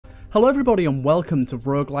Hello everybody and welcome to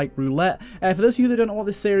Roguelike Roulette. For those of you that don't know what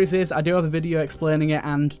this series is, I do have a video explaining it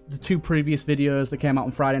and the two previous videos that came out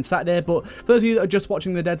on Friday and Saturday, but for those of you that are just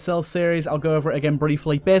watching the Dead Cells series, I'll go over it again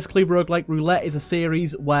briefly. Basically, Roguelike Roulette is a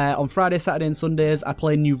series where on Friday, Saturday and Sundays I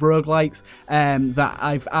play new roguelikes that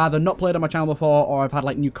I've either not played on my channel before or I've had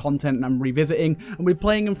like new content and I'm revisiting, and we're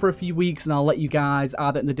playing them for a few weeks, and I'll let you guys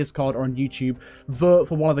either in the Discord or on YouTube vote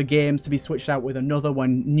for one of the games to be switched out with another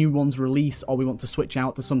when new ones release, or we want to switch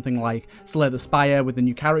out to something like Slay the Spire with the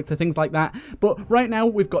new character, things like that. But right now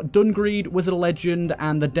we've got Dungreed, Wizard of Legend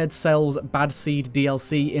and the Dead Cells Bad Seed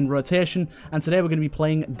DLC in rotation, and today we're going to be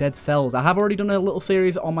playing Dead Cells. I have already done a little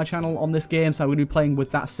series on my channel on this game, so I'm going to be playing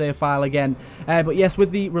with that save file again. But yes,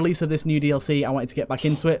 with the release of this new DLC, I wanted to get back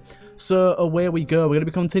into it. So away we go. We're going to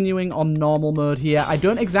be continuing on normal mode here. I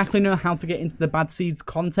don't exactly know how to get into the Bad Seeds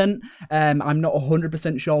content. I'm not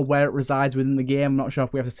 100% sure where it resides within the game. I'm not sure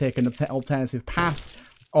if we have to take an alternative path,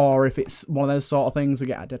 or if it's one of those sort of things. We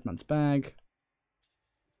get a Dead Man's Bag,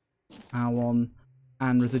 R1,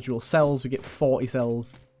 and residual cells. We get 40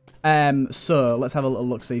 cells. So let's have a little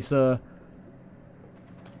look-see. So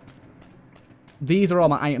these are all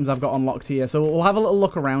my items I've got unlocked here. So we'll have a little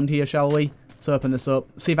look around here, shall we? Let's open this up.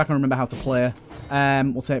 See if I can remember how to play.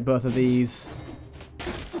 We'll take both of these.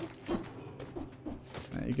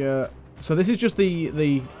 There you go. So this is just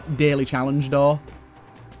the daily challenge door.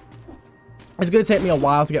 It's going to take me a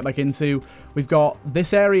while to get back into. We've got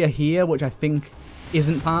this area here, which I think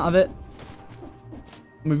isn't part of it.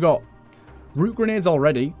 And we've got root grenades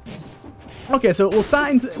already. Okay, so we'll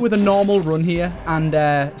start with a normal run here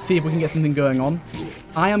and see if we can get something going on.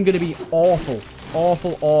 I am going to be awful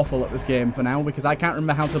at this game for now because I can't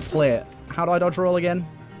remember how to play it. How do I dodge roll again?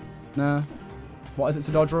 No. What is it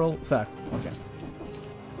to dodge roll? Circle. Okay.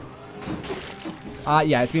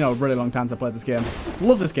 Yeah, it's been a really long time since I played this game.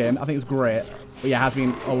 Love this game. I think it's great. But yeah, it has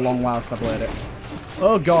been a long while since I played it.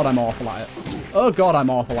 Oh god, I'm awful at it. Oh god, I'm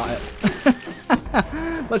awful at it.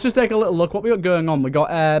 Let's just take a little look. What we got going on? We got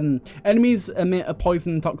enemies emit a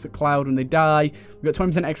poison toxic cloud when they die. We got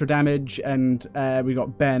 20% extra damage, and we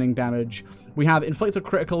got burning damage. We have inflict a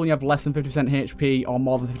critical when you have less than 50% HP or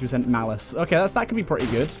more than 50% malice. Okay, that could be pretty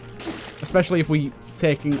good, especially if we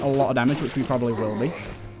taking a lot of damage, which we probably will be.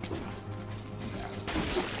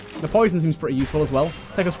 The poison seems pretty useful as well.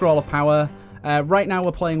 Take a scroll of power. Right now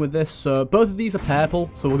we're playing with this, so both of these are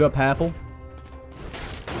purple, so we'll go purple.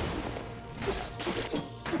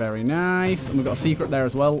 Very nice. And we've got a secret there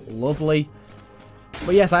as well. Lovely.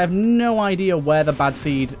 But yes, I have no idea where the Bad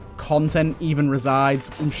Seed content even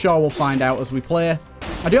resides. I'm sure we'll find out as we play.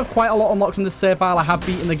 I do have quite a lot unlocked from this save file. I have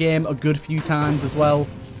beaten the game a good few times as well.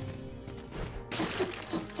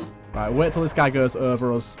 Right, wait till this guy goes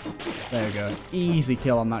over us. There we go. Easy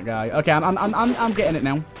kill on that guy. Okay, I'm getting it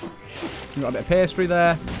now. We've got a bit of pastry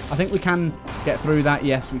there. I think we can get through that.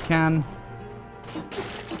 Yes, we can.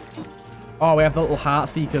 Oh, we have the little heart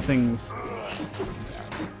seeker things.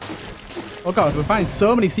 Oh god, we're finding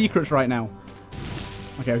so many secrets right now.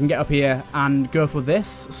 Okay, we can get up here and go for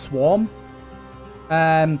this swarm.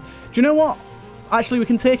 Do you know what? Actually, we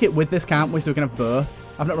can take it with this, can't we? So we can have both.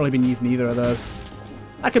 I've not really been using either of those.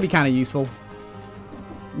 That could be kind of useful.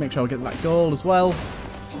 Make sure we get that gold as well.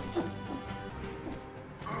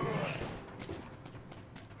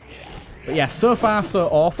 But yeah, so far so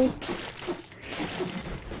awful.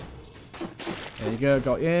 There you go,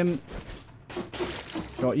 got him.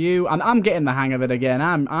 Got you. And I'm getting the hang of it again.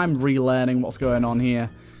 I'm relearning what's going on here.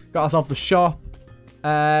 Got ourselves the shop.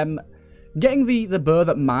 Getting the bow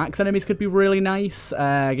that marks enemies could be really nice.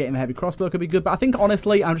 Getting the heavy crossbow could be good. But I think,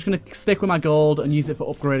 honestly, I'm just going to stick with my gold and use it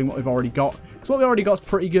for upgrading what we've already got. Because what we already got is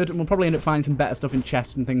pretty good. And we'll probably end up finding some better stuff in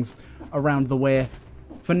chests and things around the way.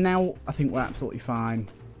 For now, I think we're absolutely fine.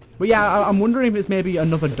 But yeah, I'm wondering if it's maybe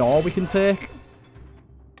another door we can take.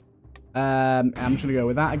 I'm just going to go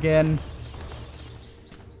with that again.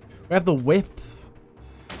 We have the whip.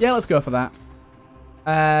 Yeah, let's go for that.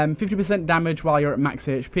 50% damage while you're at max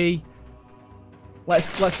HP.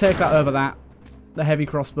 Let's take that over that. The heavy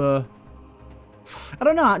crossbow. I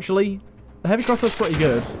don't know, actually. The heavy crossbow's pretty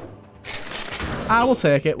good. We'll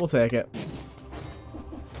take it. We'll take it.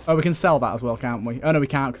 Oh, we can sell that as well, can't we? Oh, no, we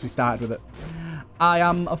can't because we started with it. I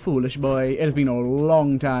am a foolish boy. It has been a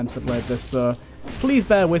long time since I played this, so please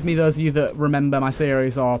bear with me, those of you that remember my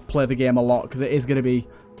series or play the game a lot, because it is going to be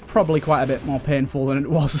probably quite a bit more painful than it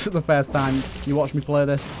was the first time you watched me play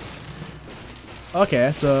this.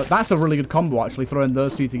 Okay, so that's a really good combo, actually, throwing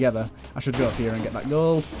those two together. I should go up here and get that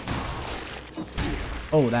gold.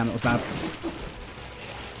 Oh, damn, that was bad.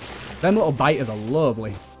 Them little biters are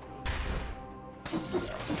lovely.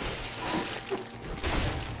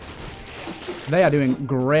 They are doing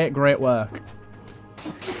great, great work.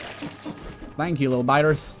 Thank you, little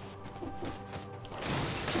biters.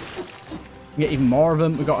 We get even more of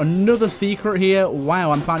them. We've got another secret here.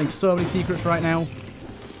 Wow, I'm finding so many secrets right now.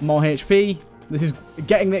 More HP. This is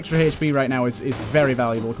getting the extra HP right now is very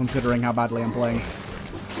valuable considering how badly I'm playing.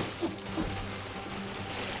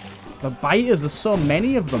 The biters, there's so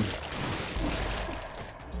many of them.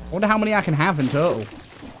 I wonder how many I can have in total.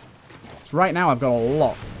 So right now I've got a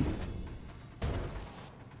lot.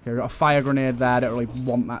 Okay, we've got a fire grenade there. I don't really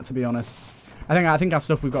want that, to be honest. I think our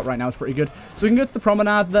stuff we've got right now is pretty good. So we can go to the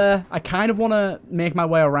promenade there. I kind of want to make my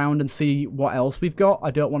way around and see what else we've got. I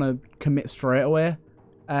don't want to commit straight away.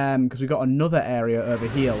 Because we've got another area over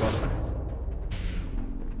here, look.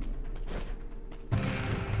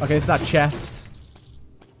 Okay, this is our chest.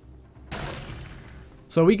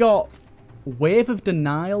 So we got Wave of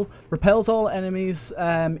Denial. Repels all enemies.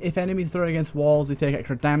 If enemies throw against walls, they take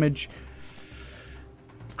extra damage.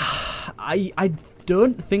 I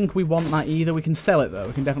don't think we want that either. We can sell it, though.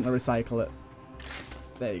 We can definitely recycle it.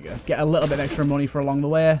 There you go. Get a little bit extra money for along the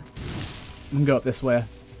way. And go up this way.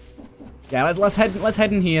 Yeah, let's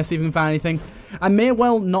head in here, see if we can find anything. I may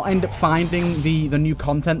well not end up finding the new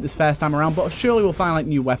content this first time around, but surely we'll find like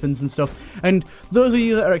new weapons and stuff. And those of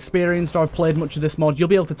you that are experienced or have played much of this mod, you'll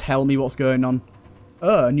be able to tell me what's going on.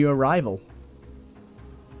 Oh, a new arrival.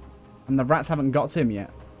 And the rats haven't got to him yet.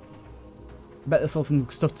 I bet there's still some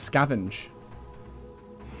stuff to scavenge.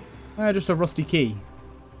 Just a rusty key.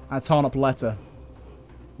 A torn up letter.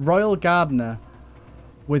 Royal Gardener.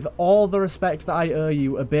 With all the respect that I owe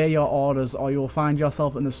you, obey your orders or you will find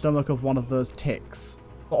yourself in the stomach of one of those ticks.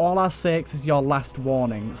 For all our sakes is your last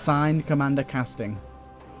warning. Signed, Commander Casting.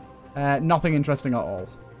 Nothing interesting at all.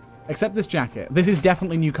 Except this jacket. This is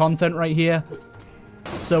definitely new content right here.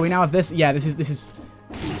 So we now have this. Yeah, this is...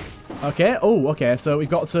 Okay. Oh, okay. So we've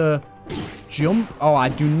got to jump. Oh, I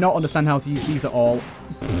do not understand how to use these at all.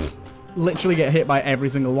 Literally get hit by every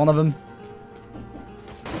single one of them.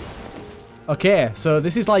 Okay, so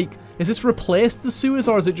this is like, is this replaced the sewers,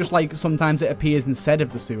 or is it just like sometimes it appears instead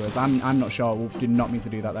of the sewers? I'm not sure. We did not mean to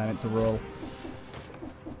do that there. I meant to roll.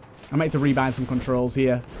 I meant to rebind some controls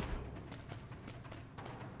here.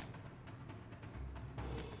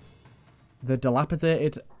 The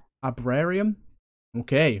dilapidated abrarium.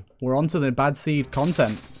 Okay, we're on to the bad seed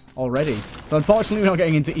content already. So unfortunately, we're not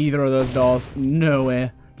getting into either of those doors. No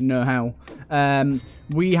way. No how.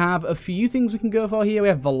 We have a few things we can go for here. We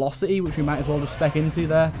have velocity, which we might as well just spec into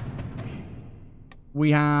there.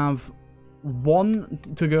 We have one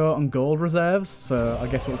to go on gold reserves, so I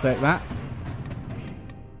guess we'll take that.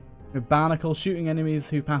 We have barnacle, shooting enemies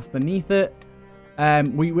who pass beneath it.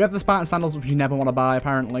 We have the Spartan sandals, which you never want to buy,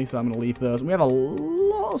 apparently, so I'm going to leave those. And we have a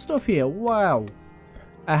lot of stuff here. Wow.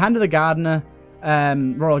 Hand of the Gardener,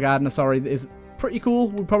 Royal Gardener, sorry, is pretty cool.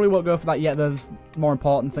 We probably won't go for that yet. There's more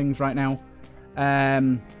important things right now.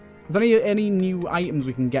 Is there any new items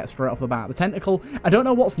we can get straight off the bat? The tentacle, I don't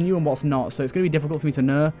know what's new and what's not, so it's going to be difficult for me to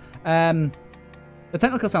know. The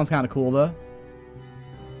tentacle sounds kind of cool, though.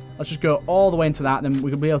 Let's just go all the way into that, then we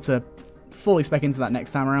can be able to fully spec into that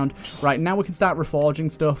next time around. Right, now we can start reforging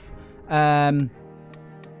stuff. So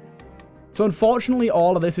unfortunately,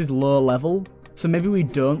 all of this is low level, so maybe we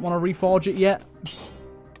don't want to reforge it yet.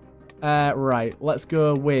 Right, let's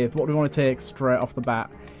go with what do we want to take straight off the bat.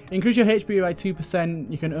 Increase your HP by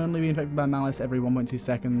 2%. You can only be infected by malice every 1.2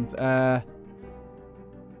 seconds.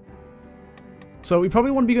 So we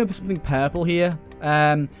probably want to be going for something purple here.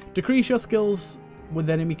 Decrease your skills with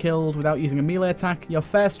enemy killed without using a melee attack. Your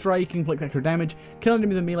first strike inflicts extra damage. Kill an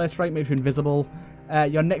enemy with a melee strike makes you invisible.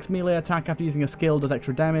 Your next melee attack after using a skill does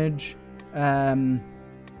extra damage.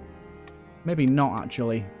 Maybe not,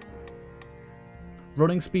 actually.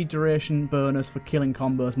 Running speed duration bonus for killing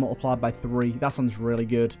combos multiplied by 3. That sounds really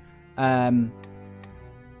good.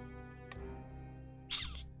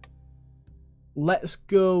 Let's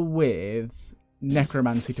go with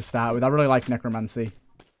necromancy to start with. I really like necromancy.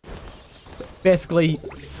 Basically,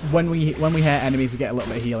 when we hurt enemies, we get a little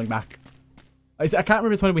bit of healing back. I can't remember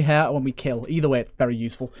if it's when we hurt or when we kill. Either way, it's very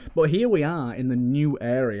useful. But here we are in the new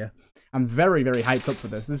area. I'm very, very hyped up for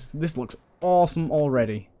this. This looks awesome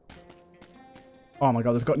already. Oh my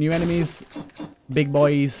god, there's got new enemies. Big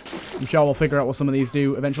boys. I'm sure we'll figure out what some of these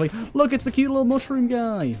do eventually. Look, it's the cute little mushroom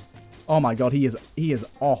guy. Oh my god, he is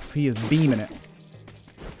off. He is beaming it.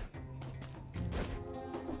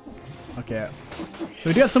 Okay. So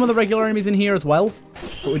we do have some of the regular enemies in here as well.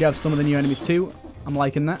 But we do have some of the new enemies too. I'm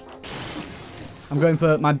liking that. I'm going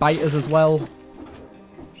for my biters as well.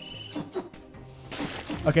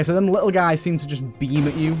 Okay, so them little guys seem to just beam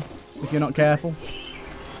at you if you're not careful.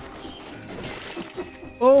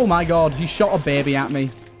 Oh my god, you shot a baby at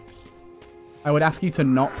me. I would ask you to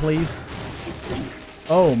not, please.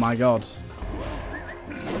 Oh my god.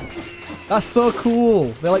 That's so cool.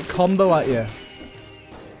 They like combo at you.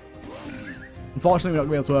 Unfortunately, we're not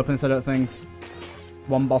going to be able to open this, I don't think.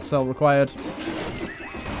 One boss cell required.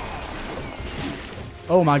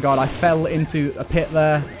 Oh my god, I fell into a pit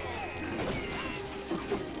there.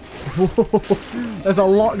 There's a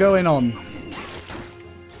lot going on.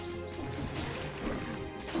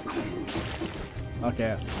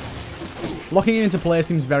 Okay. Locking it into place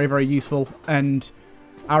seems very, very useful. And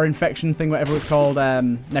our infection thing, whatever it's called,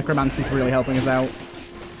 necromancy, is really helping us out.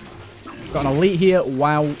 Got an elite here.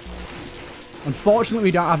 Wow. Unfortunately,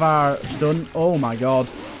 we don't have our stun. Oh my god.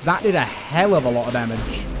 That did a hell of a lot of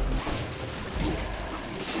damage.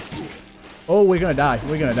 Oh, we're going to die.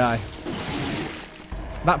 We're going to die.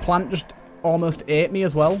 That plant just almost ate me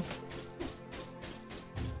as well.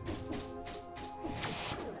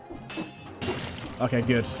 Okay,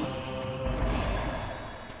 good.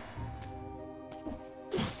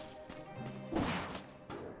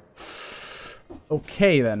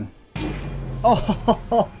 Okay, then.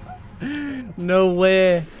 Oh, no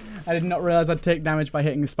way. I did not realize I'd take damage by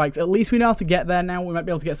hitting the spikes. At least we know how to get there now. We might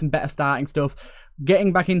be able to get some better starting stuff.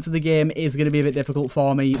 Getting back into the game is going to be a bit difficult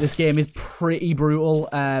for me. This game is pretty brutal.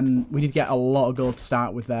 We did get a lot of gold to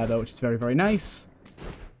start with there, though, which is very, very nice.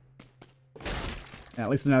 Yeah, at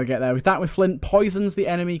least we know how to get there. We start with Flint. Poisons the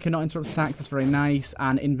enemy, cannot interrupt attacks. That's very nice.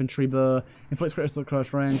 And inventory bow. Inflicts critical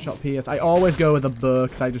close range, shot pierce. I always go with a bow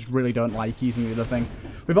because I just really don't like using the other thing.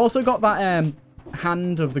 We've also got that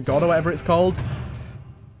hand of the god or whatever it's called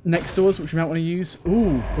next to us, which we might want to use.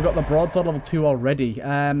 Ooh, we've got the broadsword level 2 already.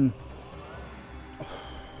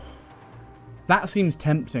 That seems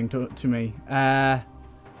tempting to me.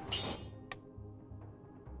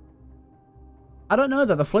 I don't know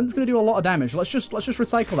though. The flint's going to do a lot of damage. Let's just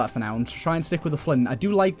recycle that for now and try and stick with the flint. I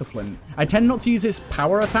do like the flint. I tend not to use its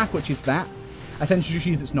power attack, which is that. I tend to just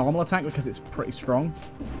use its normal attack because it's pretty strong,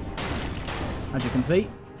 as you can see.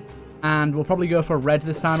 And we'll probably go for red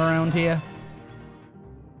this time around here.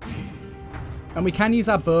 And we can use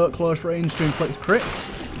our bow at close range to inflict crits,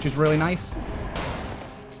 which is really nice.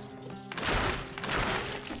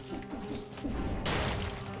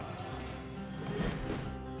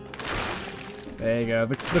 There you go.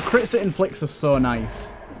 The crits it inflicts are so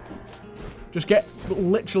nice. Just get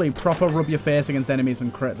literally proper rub your face against enemies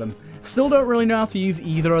and crit them. Still don't really know how to use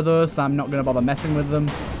either of those, so I'm not going to bother messing with them.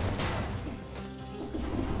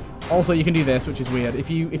 Also, you can do this, which is weird. If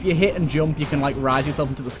you hit and jump, you can like rise yourself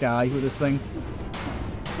into the sky with this thing.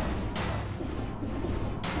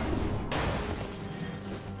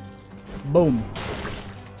 Boom.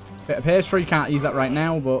 Bit of pastry, can't use that right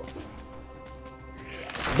now, but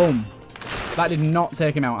boom. That did not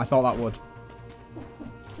take him out. I thought that would.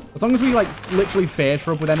 As long as we like literally face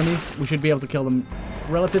rub with enemies, we should be able to kill them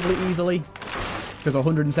relatively easily. Because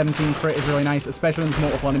 117 crit is really nice, especially when there's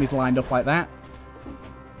multiple enemies lined up like that.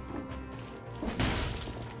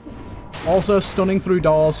 Also, stunning through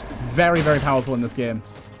doors, very, very powerful in this game.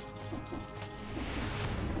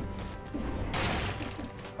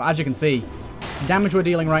 But as you can see, damage we're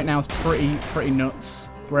dealing right now is pretty nuts.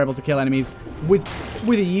 We're able to kill enemies with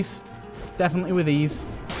ease. Definitely with ease.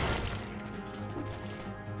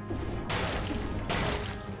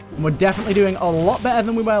 And we're definitely doing a lot better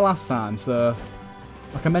than we were last time, so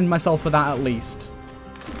I commend myself for that at least.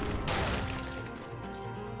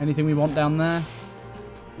 Anything we want down there?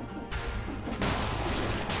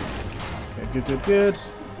 Okay, good.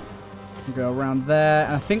 We'll go around there,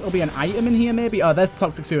 and I think there'll be an item in here maybe. Oh, there's the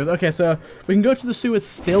toxic sewers. Okay, so we can go to the sewers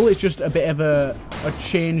still. It's just a bit of a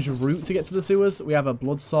changed route to get to the sewers. We have a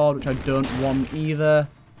blood sword, which I don't want either.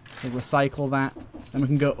 We'll recycle that. Then we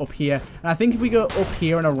can go up here. And I think if we go up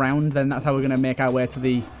here and around, then that's how we're going to make our way to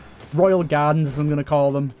the Royal Gardens, as I'm going to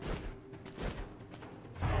call them.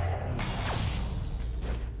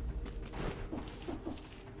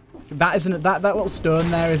 That little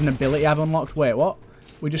stone there is an ability I've unlocked. Wait, what?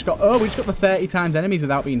 We just got the 30 times enemies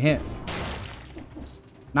without being hit.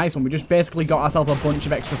 Nice one. We just basically got ourselves a bunch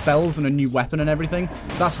of extra cells and a new weapon and everything.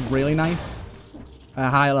 That's really nice.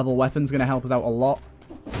 A higher level weapon's going to help us out a lot.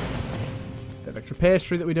 Bit of extra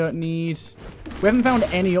pastry that we don't need. We haven't found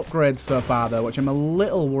any upgrades so far though, which I'm a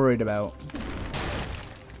little worried about.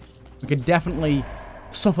 We could definitely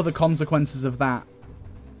suffer the consequences of that.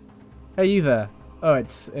 Hey, you there? Oh,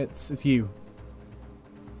 it's you.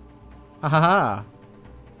 Ha ha ha.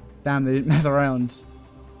 Damn, they didn't mess around.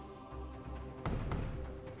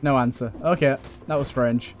 No answer. Okay, that was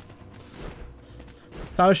strange.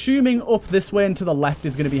 So I'm assuming up this way and to the left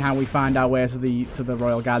is going to be how we find our way to the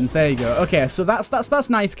Royal Gardens. There you go. Okay, so that's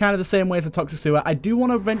nice, kind of the same way as the Toxic Sewer. I do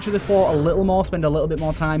want to venture this floor a little more, spend a little bit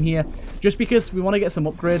more time here, just because we want to get some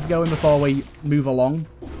upgrades going before we move along.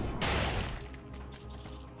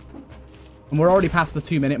 And we're already past the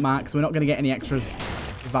 2-minute mark, so we're not going to get any extras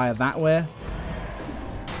via that way.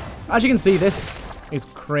 As you can see, this is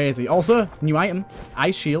crazy. Also, new item,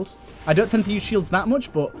 Ice Shield. I don't tend to use shields that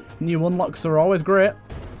much, but new unlocks are always great.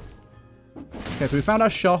 Okay, so we found our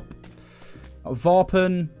shop.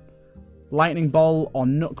 Vorpen, Lightning Ball, or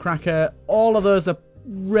Nutcracker. All of those are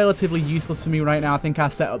relatively useless for me right now. I think our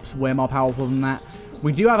setup's way more powerful than that.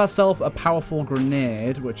 We do have ourselves a powerful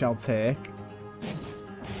grenade, which I'll take.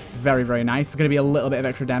 Very, very nice. It's going to be a little bit of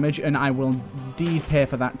extra damage, and I will indeed pay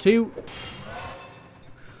for that too.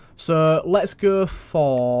 So let's go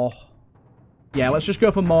for... yeah, let's just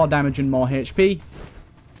go for more damage and more HP.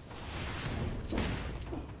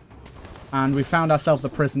 And we found ourselves the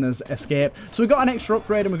Prisoner's Escape. So we got an extra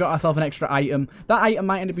upgrade and we got ourselves an extra item. That item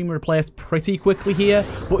might end up being replaced pretty quickly here.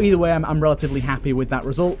 But either way, I'm relatively happy with that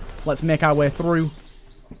result. Let's make our way through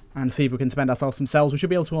and see if we can spend ourselves some cells. We should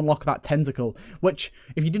be able to unlock that tentacle, which,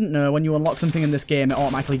 if you didn't know, when you unlock something in this game, it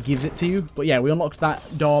automatically gives it to you. But yeah, we unlocked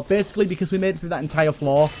that door basically because we made it through that entire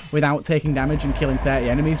floor without taking damage and killing 30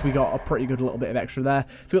 enemies. We got a pretty good little bit of extra there.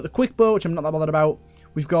 So we got the quick bow, which I'm not that bothered about.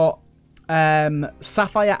 We've got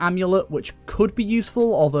Sapphire Amulet, which could be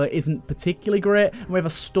useful, although it isn't particularly great. And we have a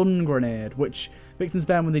Stun Grenade, which victims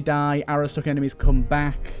burn when they die, arrows stuck enemies come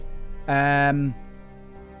back.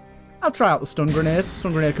 I'll try out the Stun Grenade.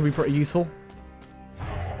 Stun Grenade could be pretty useful.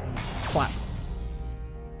 Slap.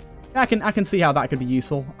 I can see how that could be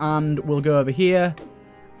useful. And we'll go over here.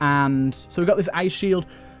 And so we've got this Ice Shield.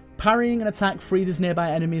 Parrying an attack freezes nearby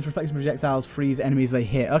enemies. Reflecting projectiles freeze enemies they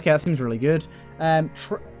hit. Okay, that seems really good.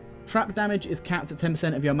 Trap damage is capped at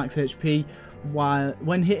 10% of your max HP. While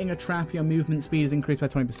when hitting a trap, your movement speed is increased by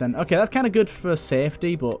 20%. Okay, that's kind of good for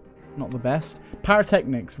safety, but not the best.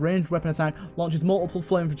 Pyrotechnics. Ranged weapon attack. Launches multiple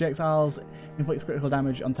flame projectiles. Inflicts critical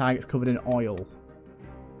damage on targets covered in oil.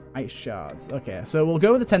 Ice shards. Okay, so we'll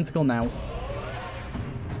go with the tentacle now.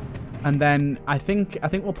 And then I think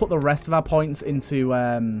we'll put the rest of our points into...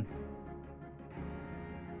 I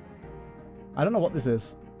don't know what this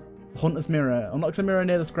is. Hunter's Mirror. Unlocks a mirror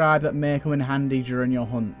near the scribe that may come in handy during your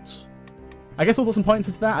hunt. I guess we'll put some points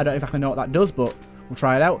into that. I don't exactly know what that does, but we'll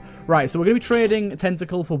try it out. Right, so we're going to be trading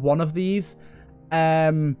Tentacle for one of these.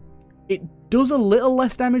 It does a little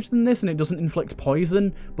less damage than this, and it doesn't inflict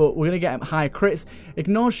poison, but we're going to get higher crits.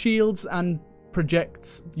 Ignores shields and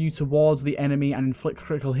projects you towards the enemy and inflicts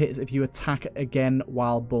critical hits if you attack again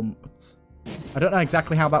while bumped. I don't know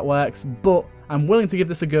exactly how that works, but I'm willing to give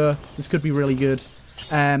this a go. This could be really good.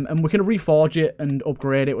 And we can reforge it and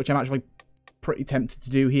upgrade it, which I'm actually pretty tempted to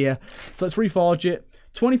do here. So let's reforge it.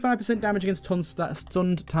 25% damage against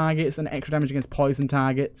stunned targets and extra damage against poison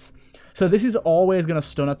targets. So this is always going to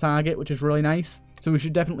stun a target, which is really nice. So we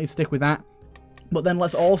should definitely stick with that. But then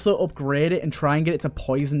let's also upgrade it and try and get it to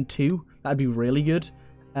poison too. That'd be really good.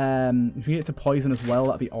 If we get it to poison as well,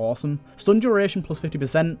 that'd be awesome. Stun duration plus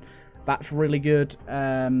 50%. That's really good. Try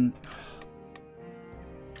and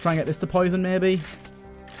get this to poison maybe.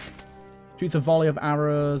 Shoots a volley of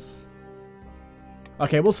arrows.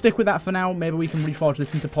 Okay, we'll stick with that for now. Maybe we can reforge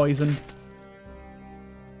this into poison.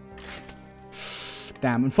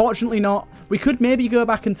 Damn, unfortunately not. We could maybe go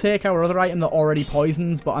back and take our other item that already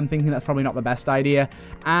poisons, but I'm thinking that's probably not the best idea.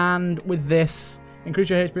 And with this, increase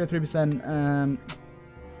your HP by 3%.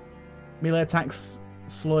 Melee attacks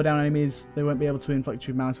slow down enemies. They won't be able to inflict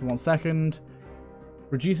you damage for 1 second.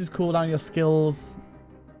 Reduces cooldown your skills.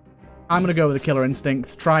 I'm going to go with the Killer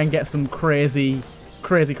Instincts. Try and get some craziness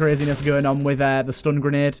going on with the Stun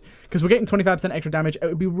Grenade. Because we're getting 25% extra damage. It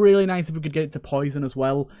would be really nice if we could get it to poison as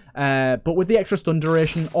well. But with the extra stun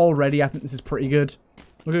duration already, I think this is pretty good.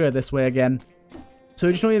 We're going to go this way again. So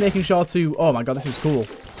we're just only making sure to... Oh my god, this is cool.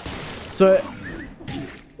 So...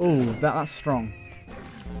 Oh, that's strong.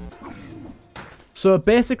 So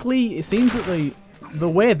basically, it seems that the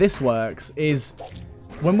way this works is...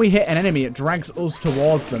 When we hit an enemy, it drags us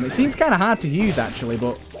towards them. It seems kind of hard to use, actually,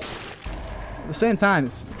 but... At the same time,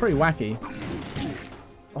 it's pretty wacky.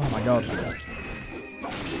 Oh my god.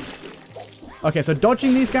 Okay, so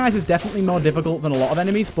dodging these guys is definitely more difficult than a lot of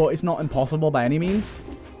enemies, but it's not impossible by any means.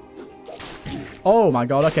 Oh my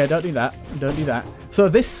god, okay, don't do that. Don't do that. So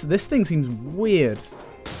this thing seems weird.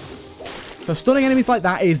 So stunning enemies like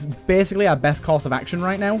that is basically our best course of action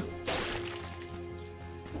right now.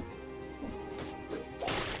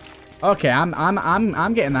 Okay,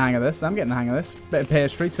 I'm getting the hang of this. I'm getting the hang of this. Bit of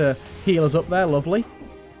pastry to heal us up there. Lovely.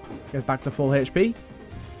 Goes back to full HP.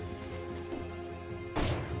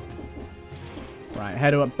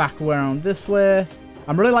 head up back around this way.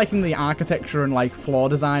 I'm really liking the architecture and like floor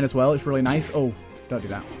design as well. It's really nice. Oh, don't do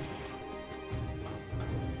that.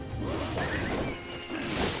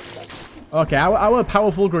 Okay, our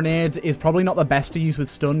powerful grenade is probably not the best to use with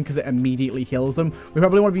stun because it immediately kills them. We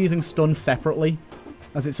probably want to be using stun separately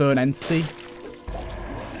as its own entity.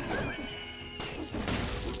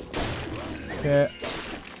 Okay.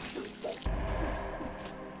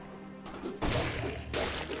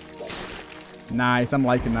 Nice, I'm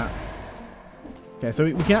liking that. Okay, so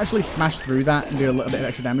we can actually smash through that and do a little bit of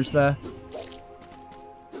extra damage there.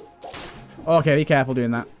 Okay, be careful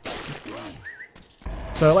doing that.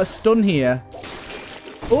 So let's stun here.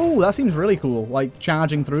 Oh, that seems really cool. Like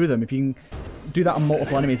charging through them. If you can do that on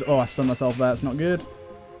multiple enemies. Oh, I stunned myself there. It's not good.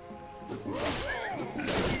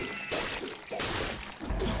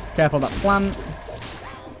 Careful of that plant.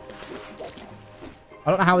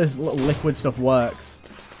 I don't know how this little liquid stuff works.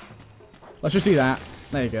 Let's just do that.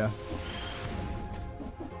 There you go.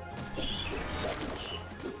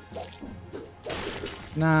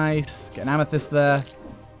 Nice. Get an amethyst there.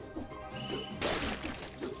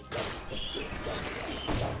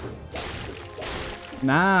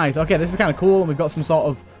 Nice. Okay, this is kind of cool. And we've got some sort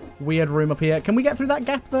of weird room up here. Can we get through that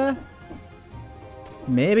gap there?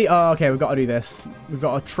 Maybe. Oh, okay. We've got to do this. We've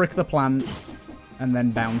got to trick the plant and then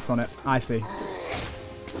bounce on it. I see.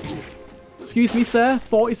 Excuse me, sir.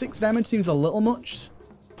 46 damage seems a little much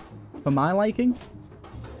for my liking.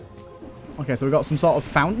 Okay, so we've got some sort of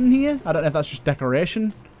fountain here. I don't know if that's just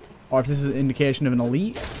decoration or if this is an indication of an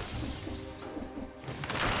elite.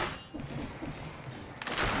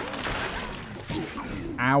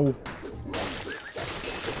 Ow.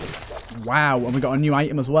 Wow, and we got a new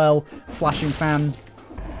item as well. Flashing fan.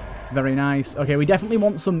 Very nice. Okay, we definitely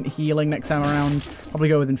want some healing next time around. Probably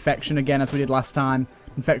go with infection again as we did last time.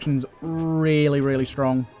 Infection's really, really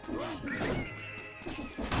strong.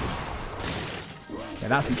 Yeah,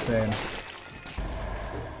 that's insane.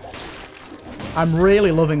 I'm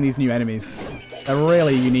really loving these new enemies. They're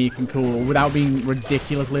really unique and cool without being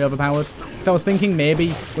ridiculously overpowered. So I was thinking maybe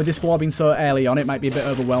with this floor being so early on, it might be a bit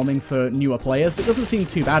overwhelming for newer players. It doesn't seem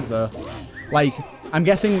too bad though. Like, I'm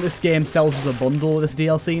guessing this game sells as a bundle with this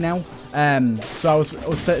DLC now. So I was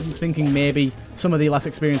thinking maybe some of the less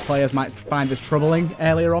experienced players might find this troubling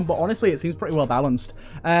earlier on, but honestly, it seems pretty well balanced.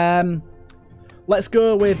 Let's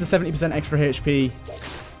go with the 70% extra HP.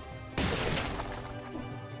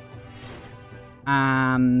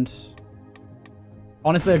 And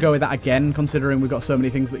honestly, I'll go with that again, considering we've got so many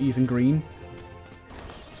things that use in green.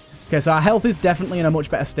 Okay, so our health is definitely in a much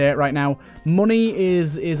better state right now. Money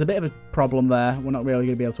is a bit of a problem there. We're not really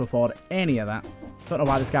going to be able to afford any of that. Don't know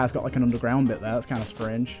why this guy's got like an underground bit there. That's kind of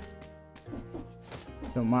strange.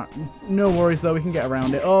 Don't matter. No worries though, we can get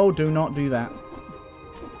around it. Oh, do not do that.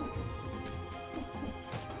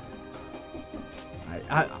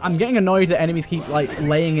 I'm getting annoyed that enemies keep like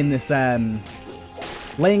laying in this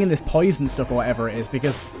poison stuff or whatever it is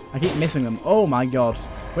because I keep missing them. Oh my god.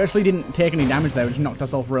 We actually didn't take any damage there, we just knocked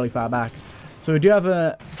ourselves really far back. So we do have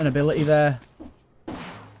an ability there. I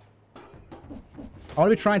want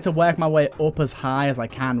to be trying to work my way up as high as I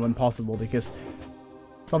can when possible because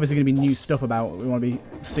it's obviously going to be new stuff about what we want to be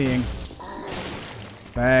seeing.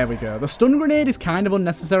 There we go. The stun grenade is kind of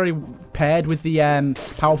unnecessary paired with the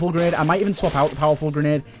powerful grenade. I might even swap out the powerful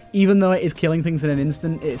grenade, even though it is killing things in an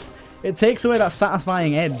instant. It takes away that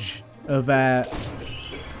satisfying edge of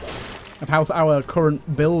how our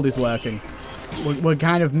current build is working. We're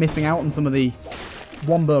kind of missing out on some of the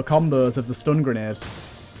wombo combos of the stun grenade.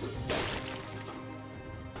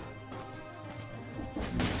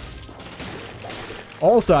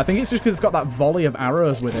 Also, I think it's just because it's got that volley of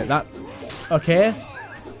arrows with it. Okay.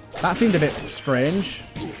 That seemed a bit strange.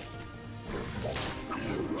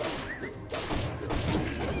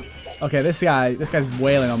 Okay, this guy's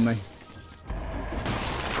wailing on me.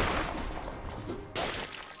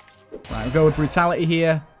 Right, we'll go with brutality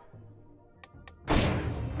here.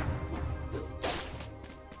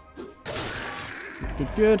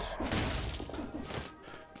 Good.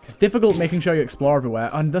 It's difficult making sure you explore everywhere,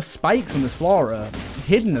 and the spikes on this floor are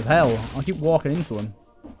hidden as hell. I'll keep walking into them.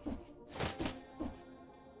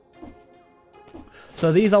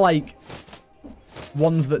 So these are like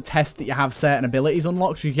ones that test that you have certain abilities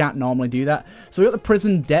unlocked, so you can't normally do that. So we got the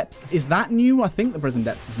prison depths. Is that new? I think the prison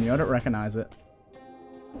depths is new. I don't recognize it.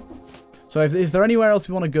 So is there anywhere else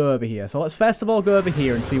we want to go over here? So let's first of all go over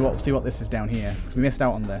here and see what this is down here, because we missed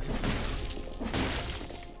out on this.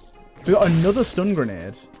 So we got another stun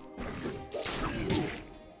grenade.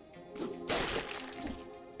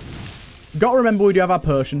 Got to remember we do have our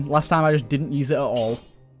potion. Last time I just didn't use it at all.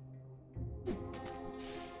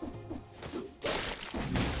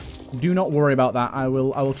 Do not worry about that. I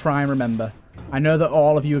will try and remember. I know that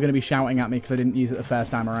all of you are going to be shouting at me because I didn't use it the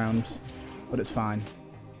first time around. But it's fine.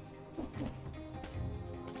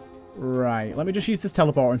 Right. Let me just use this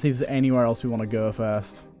teleporter and see if there's anywhere else we want to go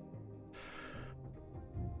first.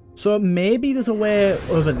 So maybe there's a way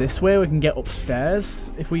over this way we can get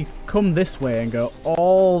upstairs. If we come this way and go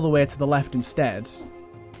all the way to the left instead.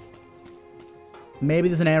 Maybe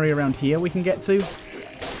there's an area around here we can get to.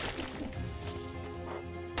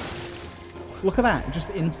 Look at that, just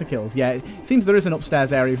insta-kills. Yeah, it seems there is an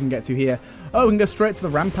upstairs area we can get to here. Oh, we can go straight to the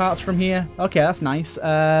ramparts from here. Okay, that's nice.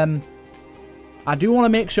 I do want to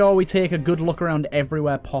make sure we take a good look around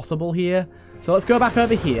everywhere possible here. So let's go back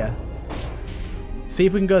over here. See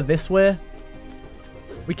if we can go this way.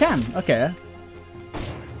 We can, okay.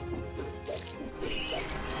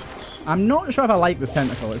 I'm not sure if I like this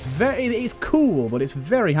tentacle. It's cool, but it's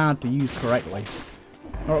very hard to use correctly.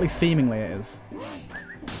 Or at least seemingly it is.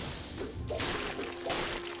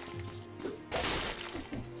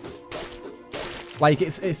 Like,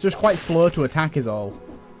 it's just quite slow to attack is all.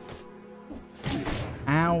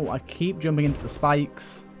 Ow, I keep jumping into the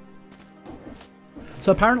spikes.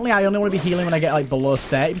 So apparently I only want to be healing when I get, like, below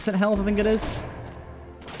 30% health, I think it is.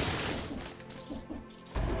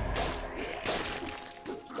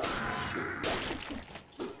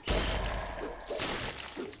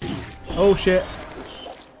 Oh, shit.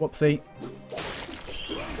 Whoopsie.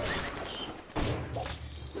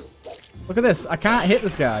 Look at this. I can't hit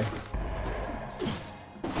this guy.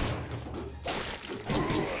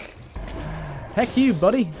 Heck you,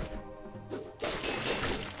 buddy.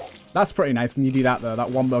 That's pretty nice when you do that, though. That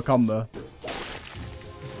wombo combo.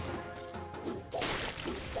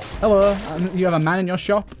 Hello. You have a man in your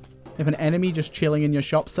shop? You have an enemy just chilling in your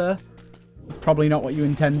shop, sir? That's probably not what you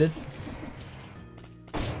intended.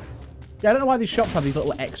 Yeah, I don't know why these shops have these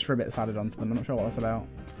little extra bits added onto them. I'm not sure what that's about.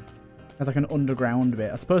 There's like an underground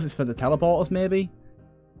bit. I suppose it's for the teleporters, maybe?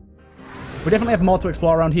 We definitely have more to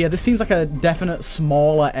explore around here. This seems like a definite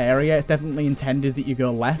smaller area. It's definitely intended that you go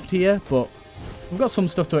left here, but we've got some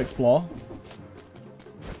stuff to explore.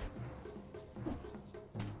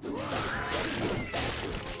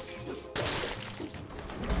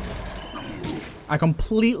 I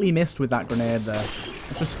completely missed with that grenade there.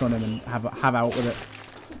 Let's just stun him and have out with it.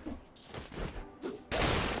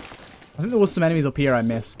 I think there was some enemies up here I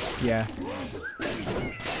missed. Yeah.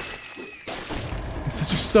 It's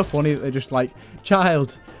just so funny that they're just like,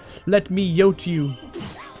 child, let me yote you.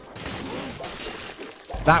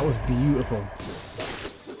 That was beautiful.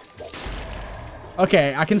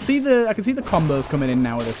 Okay, I can see the combos coming in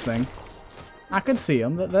now with this thing. I can see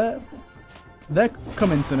them. They're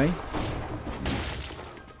coming to me.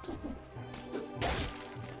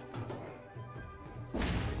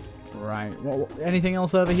 Right. Anything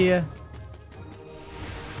else over here?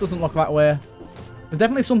 Doesn't look that way. There's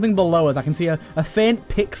definitely something below us. I can see a faint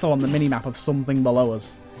pixel on the minimap of something below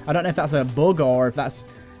us. I don't know if that's a bug or if that's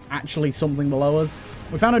actually something below us.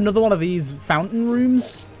 We found another one of these fountain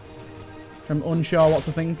rooms. I'm unsure what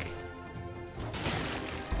to think.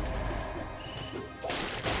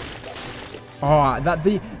 Oh,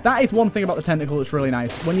 that is one thing about the tentacle that's really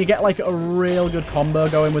nice. When you get like a real good combo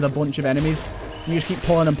going with a bunch of enemies, you just keep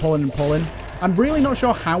pulling and pulling and pulling. I'm really not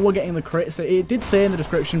sure how we're getting the crits. It did say in the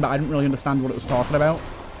description, but I didn't really understand what it was talking about.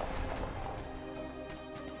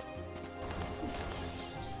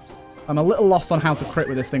 I'm a little lost on how to crit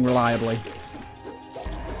with this thing reliably.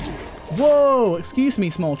 Whoa! Excuse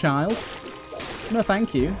me, small child. No,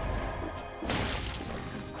 thank you.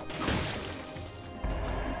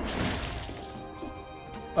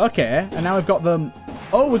 Okay, and now we've got them...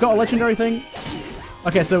 Oh, we've got a legendary thing.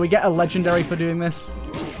 Okay, so we get a legendary for doing this.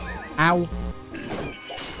 Ow.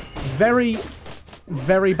 Very,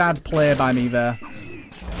 very bad play by me there.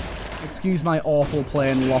 Excuse my awful play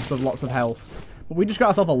and loss of lots of health. But we just got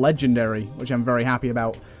ourselves a legendary, which I'm very happy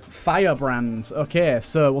about. Firebrands. Okay,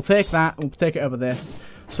 so we'll take that. We'll take it over this.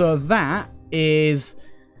 So that is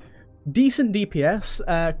decent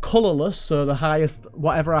DPS. Colourless, so the highest,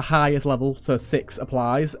 whatever our highest level, so 6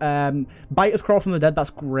 applies. Biter's Crawl from the Dead, that's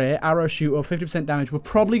great. Arrow Shooter, 50% damage. We're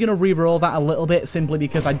probably going to re-roll that a little bit, simply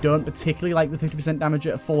because I don't particularly like the 50% damage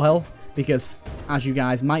at full health. Because, as you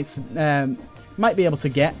guys might be able to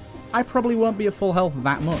get, I probably won't be at full health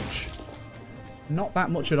that much. Not that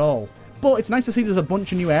much at all. But it's nice to see there's a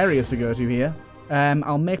bunch of new areas to go to here.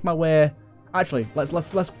 I'll make my way... Actually, let's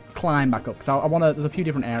climb back up, because I want to... There's a few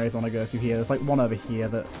different areas I want to go to here. There's like one over here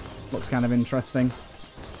that looks kind of interesting.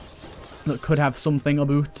 That could have something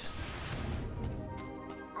about.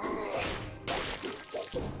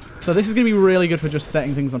 So this is going to be really good for just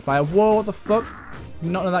setting things on fire. Whoa, what the fuck?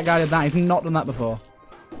 Not that that guy did that. He's not done that before.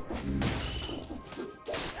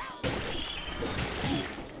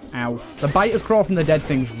 Ow. The biter's crawl from the dead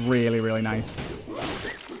thing's really, really nice.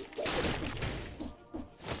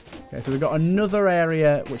 Okay, so we've got another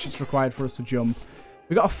area which is required for us to jump.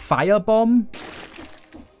 We've got a fire bomb.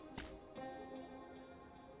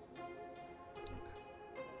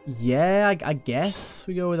 Yeah, I guess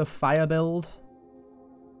we go with a fire build.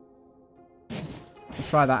 Let's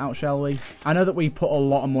try that out, shall we? I know that we put a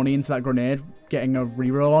lot of money into that grenade, getting a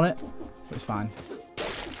reroll on it, but it's fine.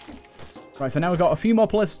 Right, so now we've got a few more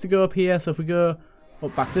places to go up here. So if we go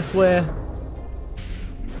up back this way,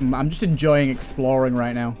 I'm just enjoying exploring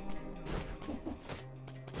right now.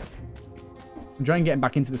 Enjoying getting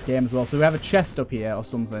back into this game as well. So we have a chest up here or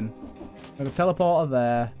something. We have a teleporter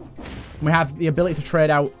there. We have the ability to trade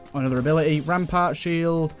out another ability, Rampart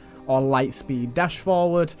Shield or Light Speed Dash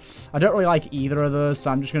Forward. I don't really like either of those, so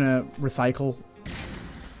I'm just going to recycle.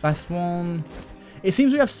 Best one. It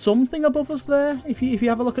seems we have something above us there. If you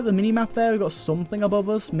have a look at the mini-map there, we've got something above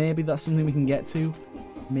us. Maybe that's something we can get to.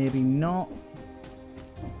 Maybe not.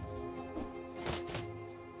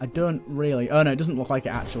 I don't really... Oh, no, it doesn't look like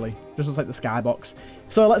it, actually. It just looks like the skybox.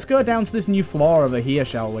 So let's go down to this new floor over here,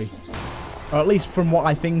 shall we? Or at least from what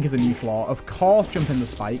I think is a new floor. Of course, jump in the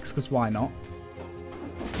spikes, because why not?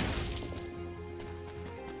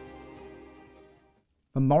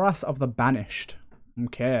 The Morass of the Banished.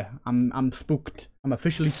 Okay, I'm spooked. I'm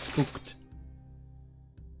officially spooked.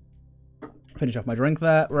 Finish off my drink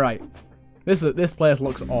there. Right. This place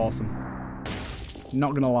looks awesome.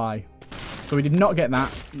 Not gonna lie. So we did not get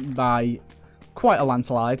that by quite a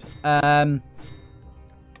landslide.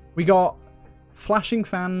 We got flashing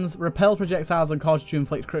fans, repel projectiles and cause you to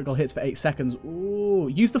inflict critical hits for 8 seconds. Ooh,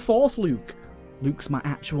 use the Force, Luke. Luke's my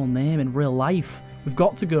actual name in real life. We've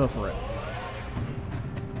got to go for it.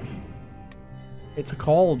 It's a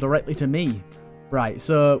call directly to me. Right,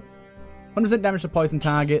 so 100% damage to poison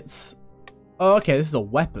targets. Oh, okay, this is a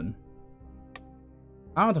weapon. I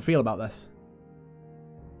don't know how to feel about this.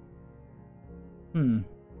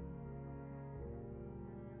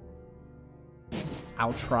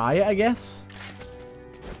 I'll try it, I guess.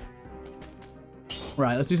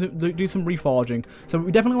 Right, let's do some reforging. So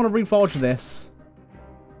we definitely want to reforge this.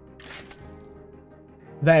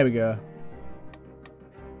 There we go.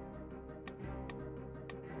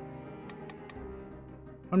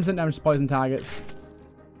 % damage to poison targets.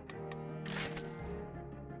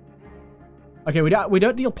 Okay, we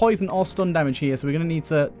don't deal poison or stun damage here, so we're going to need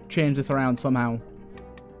to change this around somehow.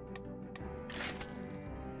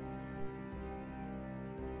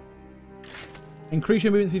 Increase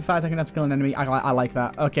your movement speed 5 seconds after killing an enemy. I like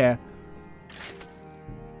that. Okay.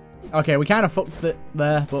 Okay, we kind of fucked it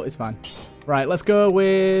there, but it's fine. Right, let's go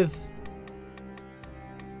with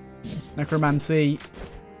Necromancy.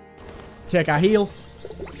 Take our heal.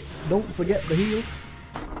 Don't forget the heal.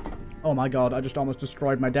 Oh my god, I just almost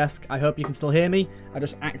destroyed my desk. I hope you can still hear me. I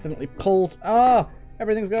just accidentally pulled... Ah!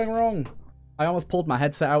 Everything's going wrong. I almost pulled my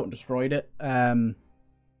headset out and destroyed it.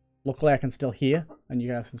 Luckily I can still hear, and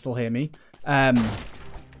you guys can still hear me.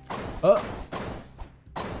 Oh.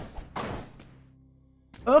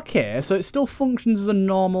 Okay, so it still functions as a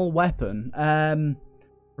normal weapon.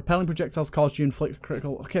 Repelling projectiles cause you to inflict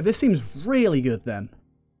critical... Okay, this seems really good then.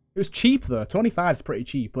 It was cheap though. 25 is pretty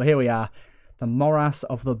cheap, but here we are. The Morass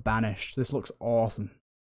of the Banished. This looks awesome.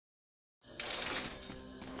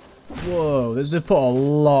 Whoa, they've put a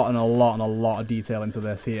lot and a lot and a lot of detail into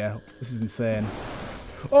this here. This is insane.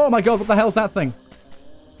 Oh my god, what the hell's that thing?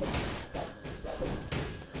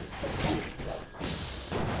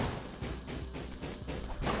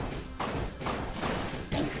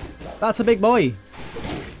 That's a big boy.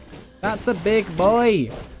 That's a big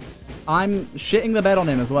boy. I'm shitting the bed on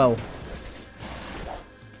him as well.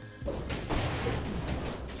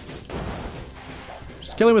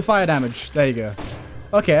 Just kill him with fire damage. There you go.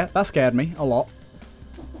 Okay, that scared me a lot.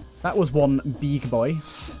 That was one big boy.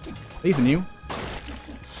 These are new.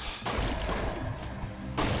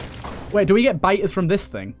 Wait, do we get biters from this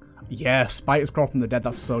thing? Yes, biters crawl from the dead.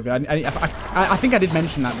 That's so good. I think I did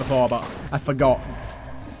mention that before, but I forgot.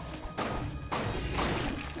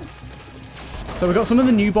 So we've got some of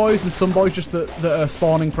the new boys and some boys just that are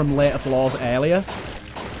spawning from later floors earlier.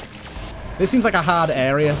 This seems like a hard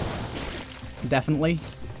area. Definitely.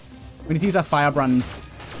 We need to use our firebrands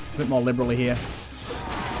a bit more liberally here.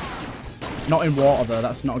 Not in water though,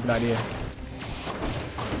 that's not a good idea.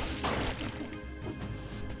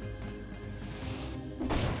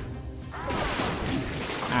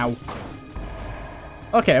 Ow.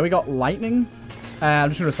 Okay, we got lightning. I'm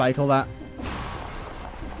just going to recycle that.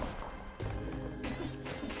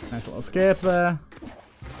 Nice little escape there.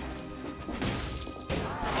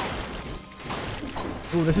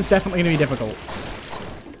 Ooh, this is definitely going to be difficult.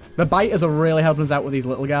 The biters are really helping us out with these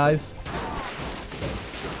little guys.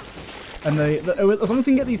 And as long as we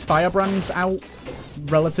can get these firebrands out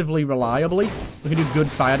relatively reliably, we can do good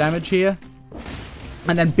fire damage here.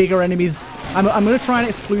 And then bigger enemies. I'm going to try and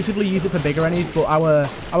exclusively use it for bigger enemies, but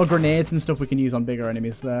our grenades and stuff we can use on bigger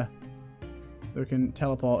enemies there. So we can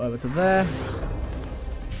teleport over to there.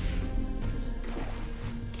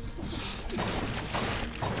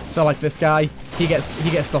 So like this guy, he gets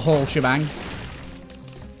the whole shebang.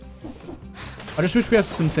 I just wish we had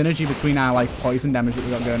some synergy between our like poison damage that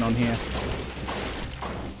we got going on here.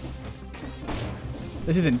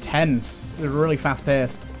 This is intense. They're really fast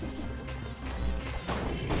paced.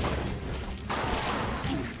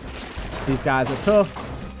 These guys are tough.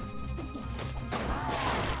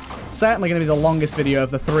 Certainly going to be the longest video of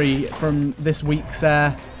the 3 from this week's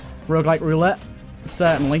Roguelike Roulette.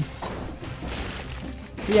 Certainly.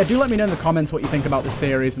 But yeah, do let me know in the comments what you think about this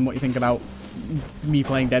series and what you think about me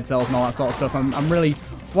playing Dead Cells and all that sort of stuff. I'm really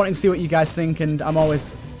wanting to see what you guys think, and I'm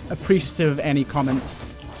always appreciative of any comments.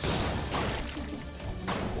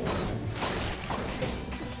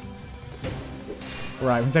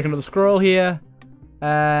 Right, we can take another scroll here.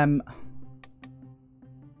 I'm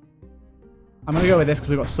going to go with this because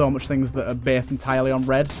we've got so much things that are based entirely on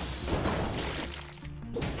red.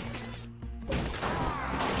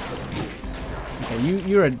 Okay,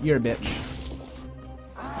 you're a bitch.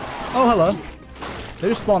 Oh, hello. They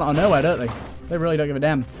just spawn out of nowhere, don't they? They really don't give a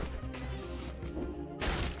damn.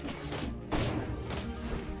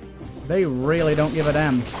 They really don't give a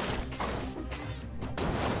damn.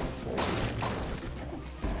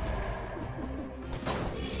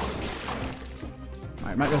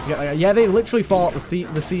 Right, might be able to get like, yeah, they literally fall at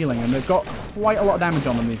the ceiling, and they've got quite a lot of damage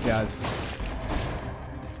on them, these guys.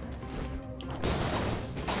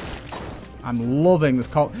 I'm loving this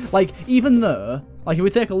like, even though, like, if we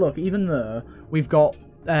take a look, even though we've got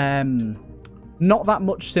not that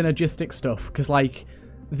much synergistic stuff, because like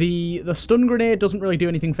the stun grenade doesn't really do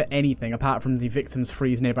anything for anything apart from the victims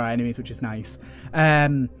freeze nearby enemies, which is nice.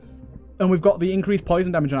 And we've got the increased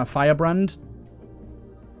poison damage on our firebrand,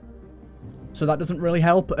 so that doesn't really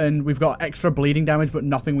help. And we've got extra bleeding damage, but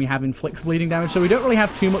nothing we have inflicts bleeding damage, so we don't really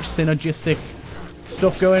have too much synergistic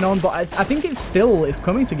stuff going on. But I think it's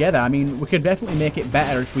coming together. I mean, we could definitely make it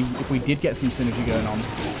better if we did get some synergy going on.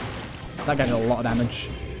 That guy did a lot of damage.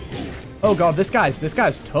 Oh god, this guy's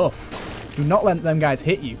tough. Do not let them guys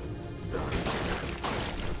hit you.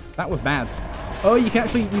 That was bad. Oh, you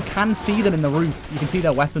can see them in the roof. You can see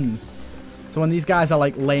their weapons. So when these guys are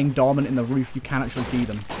like laying dormant in the roof, you can actually see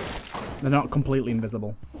them. They're not completely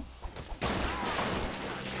invisible.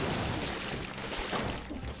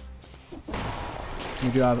 We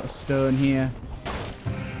do have a stone here.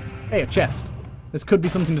 Hey, a chest. This could be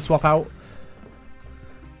something to swap out.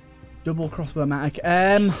 Double crossbow-matic.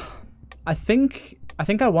 I think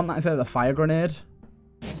I want that instead of the fire grenade.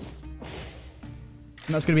 And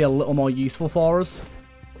that's going to be a little more useful for us.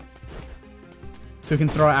 So we can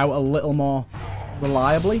throw it out a little more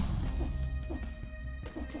reliably,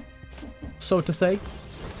 so to say.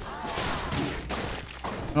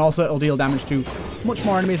 And also it'll deal damage to much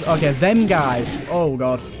more enemies. Okay, them guys. Oh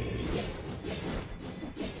god.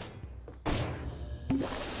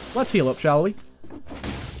 Let's heal up, shall we?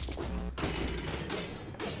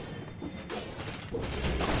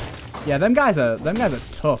 Yeah, them guys are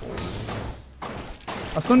tough.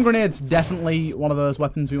 A stun grenade's definitely one of those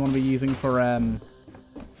weapons we want to be using for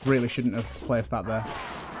really shouldn't have placed that there.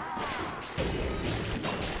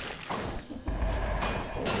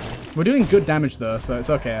 We're doing good damage though, so it's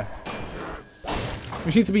okay. We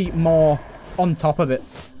just need to be more on top of it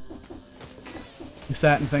with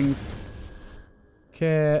certain things.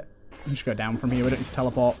 Okay, I'll just go down from here. We don't need to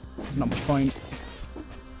teleport. There's not much point.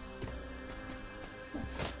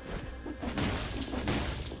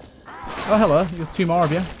 Oh, hello. There's 2 more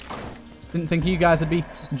of you. Didn't think you guys would be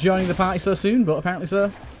joining the party so soon, but apparently so.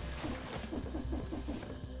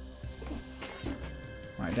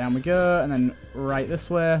 Right, down we go, and then right this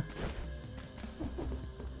way.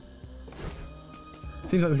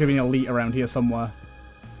 Seems like there's going to be an elite around here somewhere.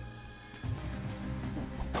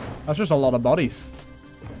 That's just a lot of bodies.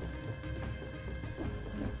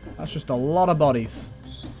 That's just a lot of bodies.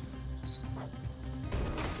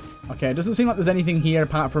 Okay, it doesn't seem like there's anything here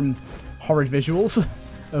apart from horrid visuals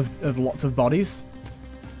of lots of bodies.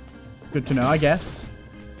 Good to know, I guess.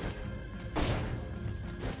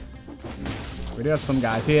 We do have some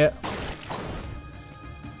guys here.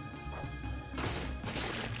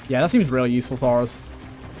 Yeah, that seems really useful for us.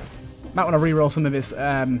 Might want to reroll some of its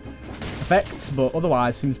effects, but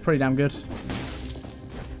otherwise seems pretty damn good.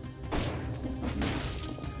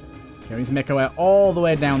 Okay, we need to make our way all the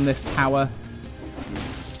way down this tower.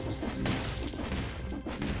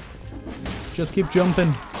 Just keep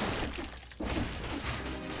jumping.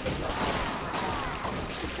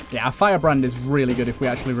 Yeah, our firebrand is really good if we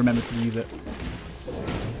actually remember to use it.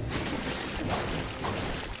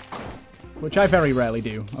 Which I very rarely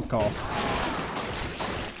do, of course.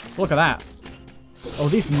 Look at that. Oh,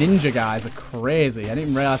 these ninja guys are crazy. I didn't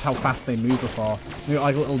even realize how fast they move before. They got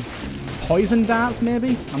like little poison darts,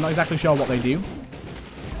 maybe? I'm not exactly sure what they do.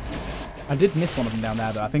 I did miss one of them down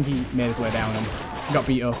there, though. I think he made his way down and got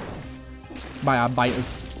beat up by our biters.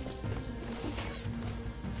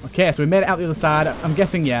 Okay, so we made it out the other side. I'm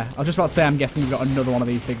guessing, yeah. I was just about to say, I'm guessing we've got another one of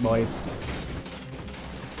these big boys.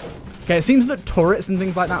 Okay, it seems that turrets and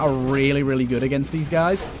things like that are really, really good against these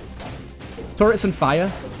guys. Turrets and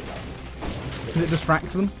fire. Because it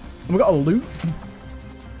distracts them. And we've got a loot.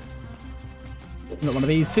 We've got one of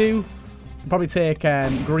these too. We'll probably take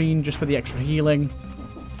green just for the extra healing.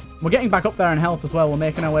 We're getting back up there in health as well. We're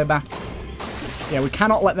making our way back. Yeah, we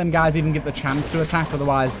cannot let them guys even get the chance to attack.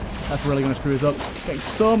 Otherwise, that's really going to screw us up. Getting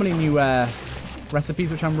so many new recipes,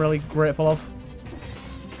 which I'm really grateful of.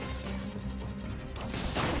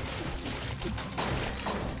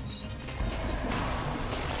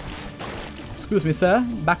 Excuse me, sir.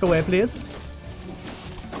 Back away, please.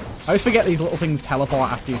 I always forget these little things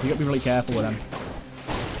teleport after you, so you got to be really careful with them.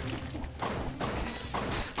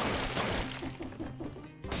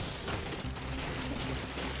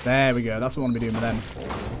 There we go. That's what we want to be doing with them.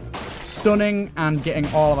 Stunning and getting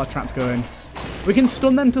all of our traps going. We can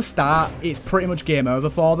stun them to start. It's pretty much game over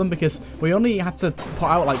for them because we only have to put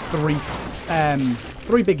out like three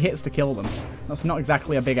big hits to kill them. That's not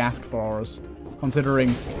exactly a big ask for us,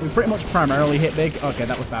 considering we pretty much primarily hit big. Okay,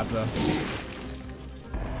 that was bad though.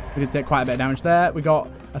 We did take quite a bit of damage there. We got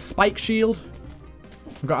a spike shield.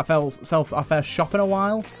 We've got our fair shop in a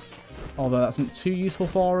while. Although that's not too useful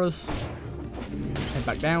for us. Head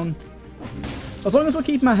back down. As long as we're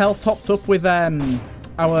keeping our health topped up with our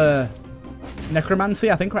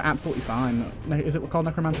necromancy, I think we're absolutely fine. Is it called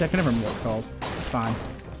necromancy? I can never remember what it's called. It's fine.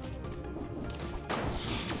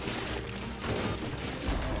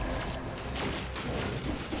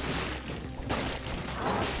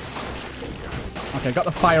 Okay, got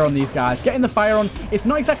the fire on these guys. Getting the fire on, it's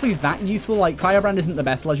not exactly that useful. Like, Firebrand isn't the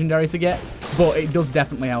best legendary to get, but it does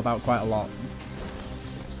definitely help out quite a lot.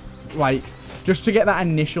 Like, just to get that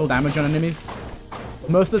initial damage on enemies.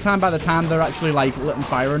 Most of the time, by the time they're actually, like, lit on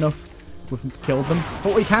fire enough, we've killed them.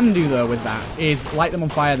 What we can do, though, with that is light them on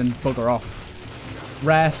fire, then bugger off.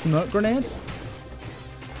 Rare smoke grenade.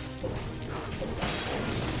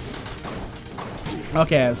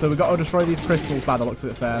 Okay, so we've got to destroy these crystals by the looks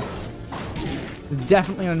of it first. It's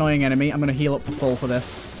definitely an annoying enemy. I'm going to heal up to full for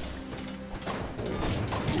this.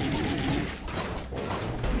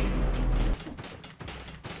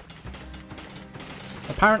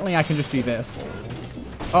 Apparently I can just do this.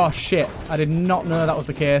 Oh shit, I did not know that was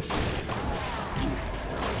the case.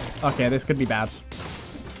 Okay, this could be bad.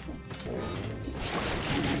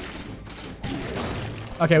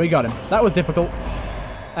 Okay, we got him. That was difficult.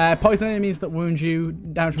 Poison enemies that wound you.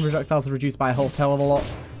 Damage from projectiles is reduced by a whole hell of a lot.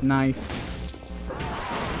 Nice.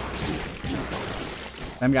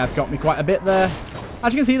 Them guys got me quite a bit there.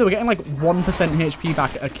 As you can see, they were getting like 1% HP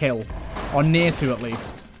back at a kill. Or near to, at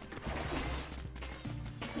least.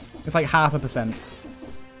 It's like 0.5%.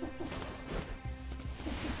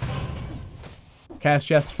 Chaos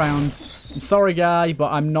chest found. I'm sorry, guy,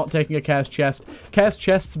 but I'm not taking a chaos chest. Chaos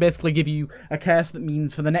chests basically give you a chaos that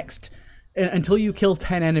means for the next... Until you kill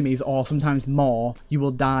 10 enemies, or sometimes more, you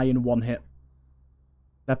will die in one hit.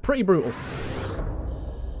 They're pretty brutal.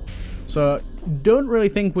 So, don't really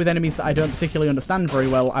think with enemies that I don't particularly understand very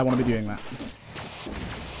well, I want to be doing that.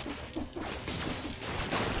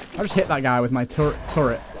 I just hit that guy with my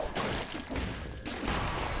turret.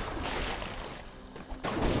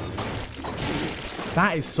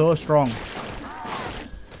 That is so strong.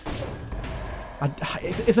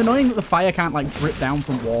 It's annoying that the fire can't, like, drip down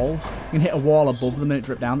from walls. You can hit a wall above them and it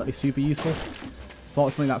drip down. That'd be super useful.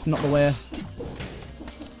 Fortunately, that's not the way.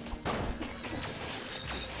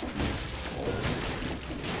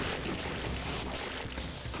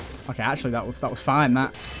 Okay, actually, that was fine,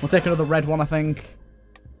 that. We'll take another red one, I think.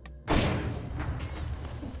 Okay,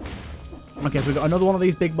 so we've got another one of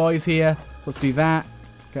these big boys here. So let's do that.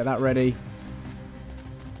 Get that ready.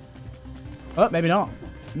 Oh, maybe not.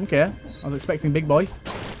 Okay. I was expecting big boy.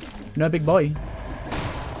 No big boy.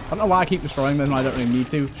 I don't know why I keep destroying them when I don't really need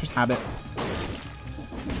to. It's just habit.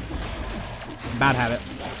 Bad habit.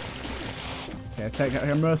 Okay, take care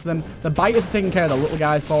of most of them. The biters are taking care of the little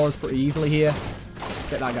guys for us pretty easily here.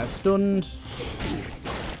 Get that guy stunned.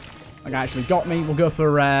 That That guy actually got me. We'll go for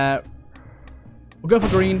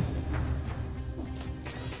green.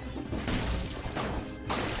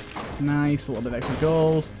 Nice, a little bit of extra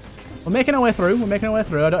gold. We're making our way through. We're making our way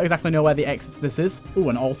through. I don't exactly know where the exit to this is. Ooh,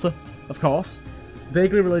 an altar, of course.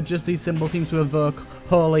 Vaguely religious. These symbols seem to evoke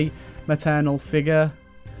holy maternal figure.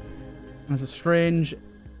 There's a strange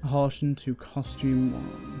horsion to costume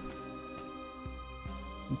one.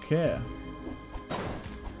 Okay.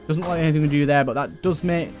 Doesn't like anything we do there, but that does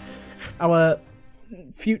make our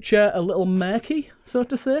future a little murky, so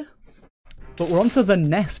to say. But we're onto the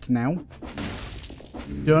nest now.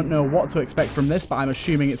 Don't know what to expect from this, but I'm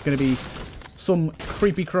assuming it's going to be some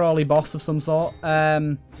creepy crawly boss of some sort.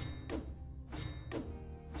 A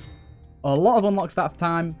lot of unlock staff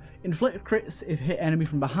time. Inflict crits if hit enemy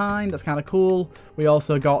from behind. That's kind of cool. We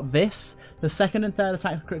also got this. The second and third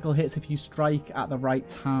attacks critical hits if you strike at the right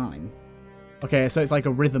time. Okay, so it's like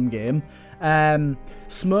a rhythm game.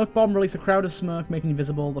 Smoke bomb. Release a crowd of smoke, making you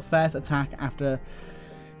visible. The first attack after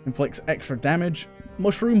inflicts extra damage.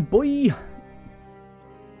 Mushroom boy.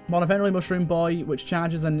 Monopenally Mushroom Boy, which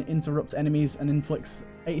charges and interrupts enemies and inflicts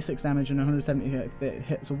 86 damage and 170 if it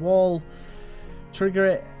hits a wall. Trigger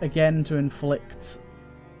it again to inflict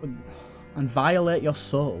and violate your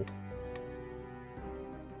soul.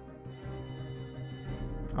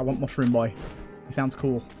 I want Mushroom Boy. He sounds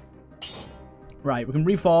cool. Right, we can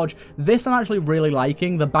reforge. This I'm actually really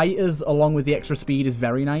liking. The biters along with the extra speed is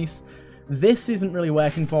very nice. This isn't really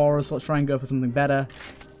working for us, so let's try and go for something better.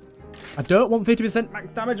 I don't want 50%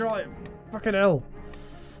 max damage while it... Fucking hell.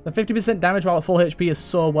 The 50% damage while at full HP is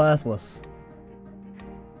so worthless.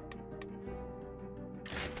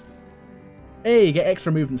 Hey, you get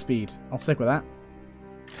extra movement speed. I'll stick with that.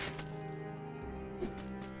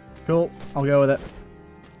 Cool. I'll go with it.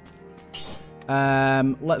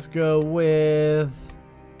 Let's go with...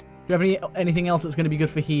 Do you have anything else that's going to be good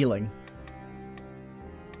for healing?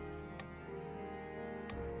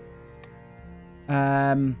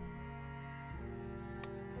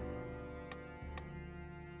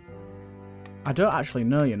 I don't actually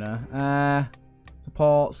know, you know.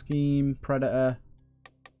 Support, scheme, predator.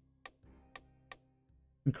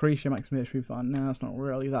 Increase your maximum HP fun. No, that's not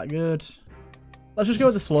really that good. Let's just go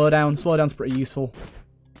with the slowdown. Slowdown's pretty useful.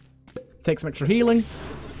 Take some extra healing.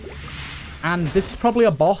 And this is probably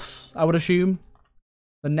a boss, I would assume.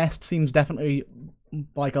 The nest seems definitely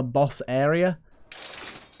like a boss area.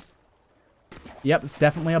 Yep, it's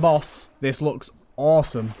definitely a boss. This looks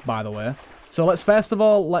awesome, by the way. So let's first of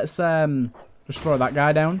all, let's just throw that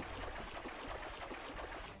guy down.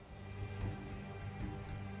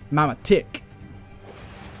 Mama tick.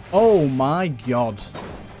 Oh my god.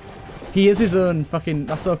 He is his own fucking...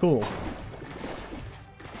 That's so cool.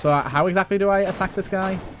 So how exactly do I attack this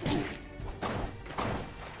guy?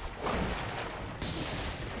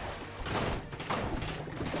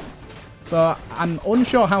 So I'm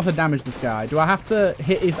unsure how to damage this guy. Do I have to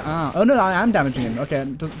hit his arm? Oh no, I am damaging him. Okay,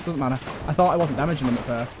 doesn't matter. I thought I wasn't damaging him at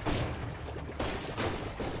first.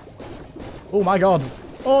 Oh my god.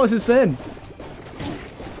 Oh, this is insane.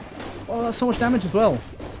 Oh, that's so much damage as well.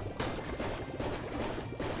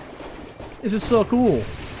 This is so cool.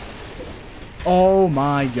 Oh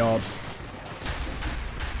my god.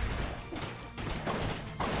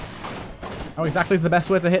 How exactly is the best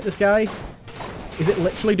way to hit this guy? Is it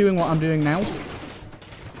literally doing what I'm doing now?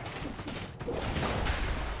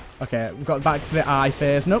 Okay, we've got back to the eye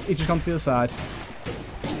phase. Nope, he's just gone to the other side.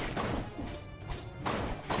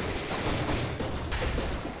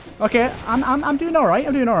 Okay, I'm doing alright.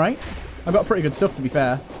 I'm doing alright. I've got pretty good stuff, to be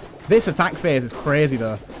fair. This attack phase is crazy,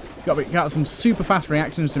 though. You've got some super fast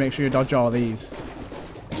reactions to make sure you dodge all these.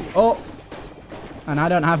 Oh! And I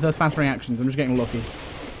don't have those fast reactions. I'm just getting lucky.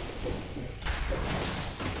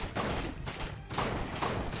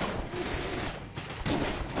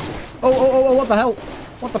 Oh, what the hell?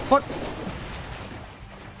 What the fuck?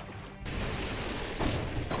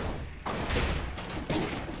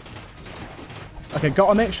 Okay,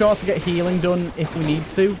 gotta make sure to get healing done if we need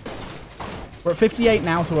to. We're at 58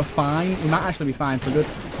 now, so we're fine. We might actually be fine for good.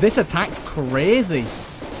 This attack's crazy.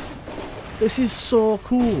 This is so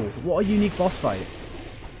cool. What a unique boss fight.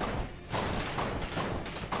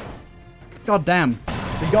 God damn.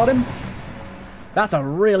 We got him. That's a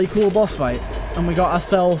really cool boss fight. And we got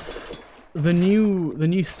ourselves the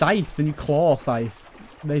new scythe, the new claw scythe.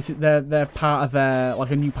 They're part of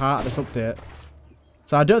like a new part of this update.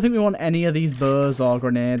 So I don't think we want any of these bows or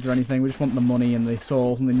grenades or anything. We just want the money and the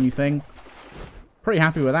souls and the new thing. Pretty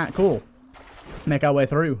happy with that. Cool. Make our way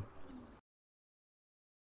through.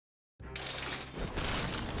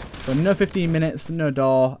 So no 15 minutes, no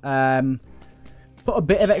door. Put a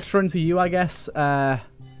bit of extra into you, I guess.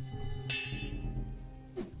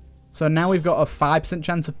 So now we've got a 5%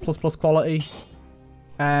 chance of plus quality.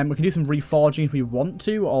 We can do some reforging if we want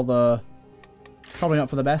to, although probably not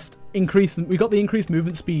for the best. We got the increased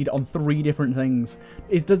movement speed on 3 different things.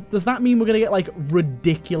 Does that mean we're going to get like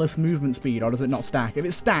ridiculous movement speed, or does it not stack? If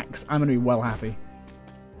it stacks, I'm going to be well happy.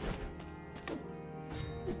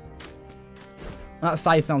 That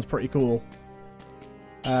scythe sounds pretty cool.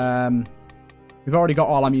 We've already got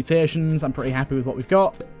all our mutations. I'm pretty happy with what we've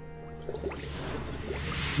got.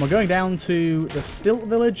 We're going down to the Stilt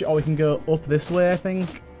Village, or we can go up this way, I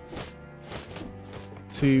think,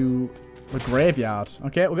 to the graveyard.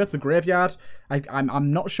 Okay, we'll go to the graveyard.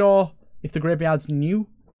 I'm not sure if the graveyard's new.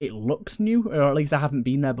 It looks new, or at least I haven't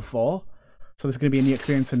been there before. So this is going to be a new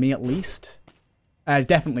experience for me, at least. It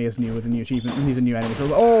definitely is new with a new achievement, and these are new enemies.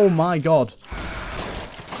 So, oh my god.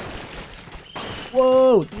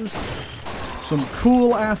 Whoa! There's some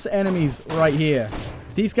cool-ass enemies right here.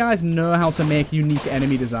 These guys know how to make unique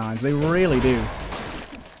enemy designs. They really do.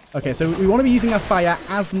 Okay, so we want to be using our fire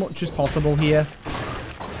as much as possible here.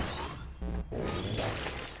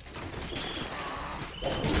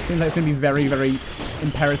 Seems like it's going to be very, very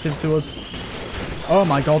imperative to us. Oh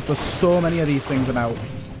my god, there's so many of these things about.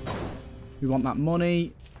 We want that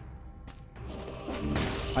money.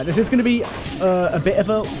 Right, this is going to be a bit of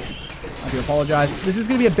a... I do apologise. This is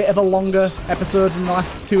going to be a bit of a longer episode than the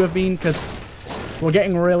last 2 have been, because we're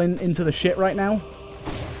getting real into the shit right now.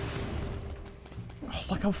 Oh,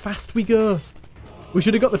 look how fast we go. We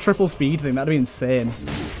should have got the triple speed thing. That'd be insane.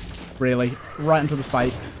 Really. Right into the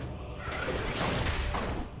spikes.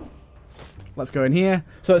 Let's go in here.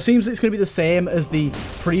 So it seems it's going to be the same as the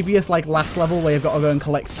previous, like, last level where you've got to go and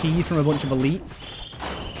collect keys from a bunch of elites.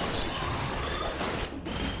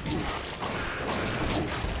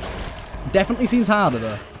 Definitely seems harder,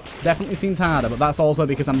 though. Definitely seems harder, but that's also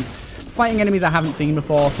because I'm fighting enemies I haven't seen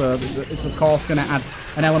before, so it's of course going to add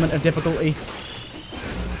an element of difficulty.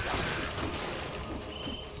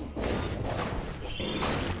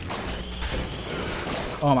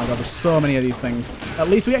 Oh my god, there's so many of these things. At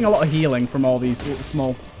least we're getting a lot of healing from all these little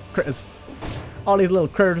small critters. All these little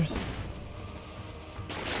critters.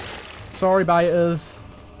 Sorry, biters.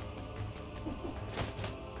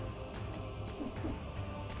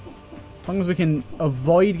 As long as we can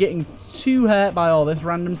avoid getting too hurt by all this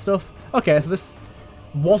random stuff. Okay, so this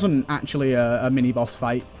wasn't actually a mini-boss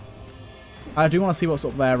fight. I do want to see what's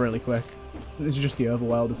up there really quick. This is just the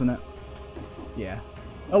overworld, isn't it? Yeah.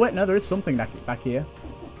 Oh wait, no, there is something back here.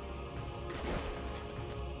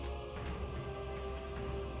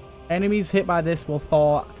 Enemies hit by this will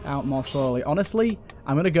thaw out more slowly. Honestly,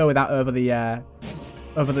 I'm going to go with that over the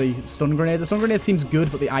stun grenade. The stun grenade seems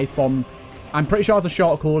good, but the ice bomb... I'm pretty sure it's a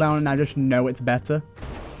short cooldown, and I just know it's better.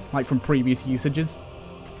 Like from previous usages.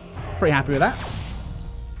 Pretty happy with that.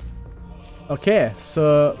 Okay,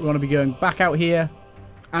 so we want to be going back out here.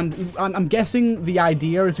 And I'm guessing the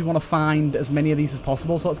idea is we want to find as many of these as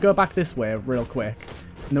possible. So let's go back this way real quick.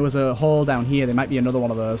 And there was a hole down here. There might be another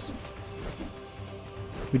one of those.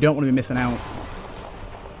 We don't want to be missing out.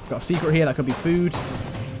 Got a secret here that could be food.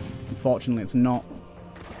 Unfortunately, it's not.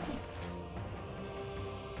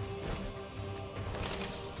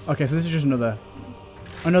 Okay, so this is just another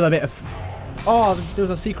bit of... Oh, there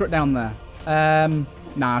was a secret down there.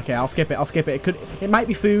 Nah, okay, I'll skip it. I'll skip it. It might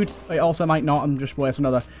be food. It also might not. I'm just waste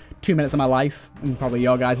another 2 minutes of my life. And probably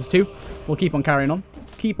your guys' too. We'll keep on carrying on.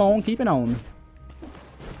 Keep on keeping on.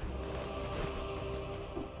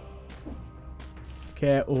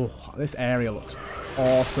 Okay, oh, this area looks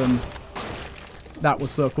awesome. That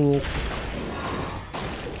was so cool.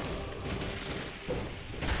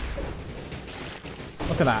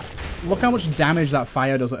 Look at that. Look how much damage that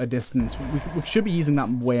fire does at a distance. We should be using that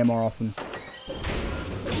way more often.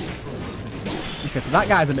 Okay, so that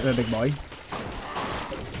guy's a bit of a big boy.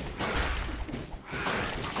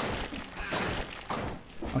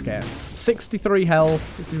 Okay, 63 health,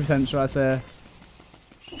 60% should I say.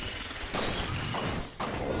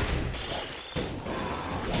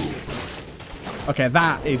 Okay,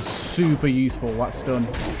 that is super useful, that stun.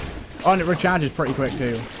 Oh, and it recharges pretty quick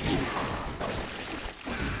too.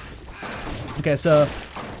 Okay, so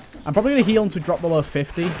I'm probably going to heal until we drop below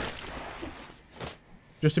 50.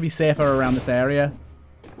 Just to be safer around this area.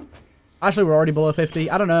 Actually, we're already below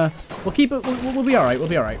 50. I don't know. We'll keep it. We'll be alright. We'll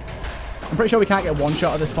be alright. I'm pretty sure we can't get one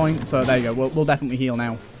shot at this point. So there you go. We'll definitely heal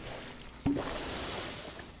now.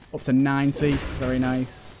 Up to 90. Very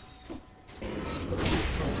nice.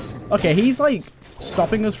 Okay, he's like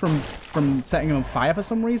stopping us from setting him on fire for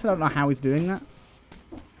some reason. I don't know how he's doing that.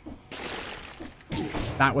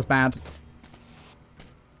 That was bad.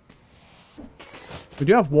 We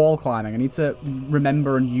do have wall climbing. I need to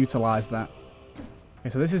remember and utilize that. Okay,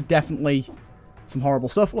 so this is definitely some horrible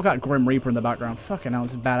stuff. Look at that Grim Reaper in the background. Fucking hell,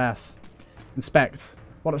 this is badass. Inspect.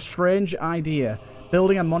 What a strange idea.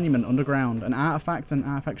 Building a monument underground. An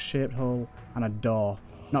artifact-shaped hole, and a door.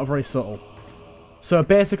 Not very subtle. So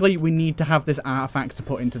basically, we need to have this artifact to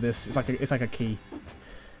put into this. It's like a key.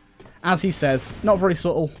 As he says, not very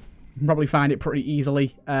subtle. You can probably find it pretty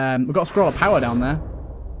easily. We've got a scroll of power down there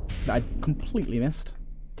that I completely missed.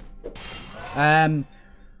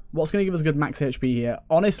 What's going to give us a good max HP here?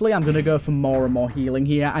 Honestly, I'm going to go for more and more healing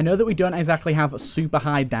here. I know that we don't exactly have super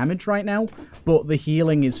high damage right now, but the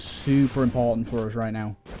healing is super important for us right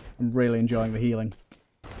now. I'm really enjoying the healing.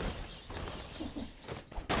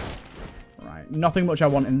 Right, nothing much I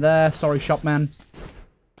want in there. Sorry, shopman.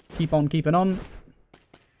 Keep on keeping on.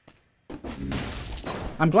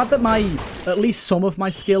 I'm glad that at least some of my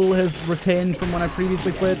skill has retained from when I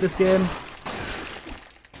previously played this game.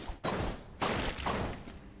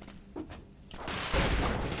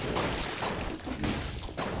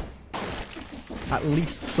 At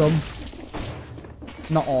least some.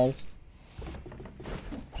 Not all.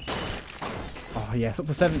 Oh, yeah, it's up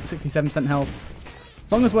to 67% health.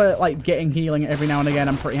 As long as we're, like, getting healing every now and again,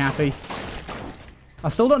 I'm pretty happy. I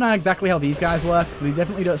still don't know exactly how these guys work. They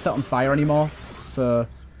definitely don't set on fire anymore. So,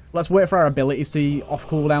 let's wait for our abilities to be off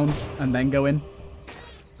cooldown and then go in.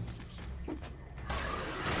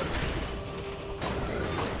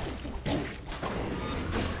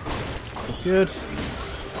 Good.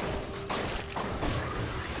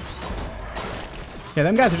 Okay,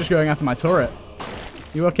 them guys are just going after my turret.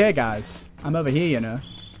 You okay, guys? I'm over here, you know.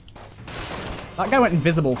 That guy went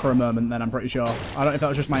invisible for a moment then, I'm pretty sure. I don't know if that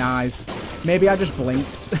was just my eyes. Maybe I just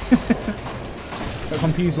blinked. I'm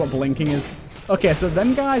confused what blinking is. Okay, so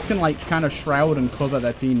them guys can, like, kind of shroud and cover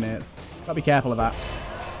their teammates. Gotta be careful of that.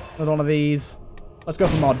 Another one of these. Let's go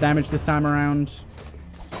for more damage this time around.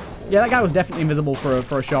 Yeah, that guy was definitely invisible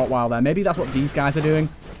for a short while there. Maybe that's what these guys are doing.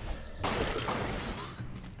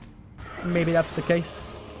 Maybe that's the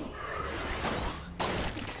case.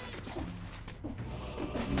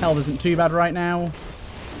 Health isn't too bad right now.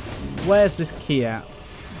 Where's this key at?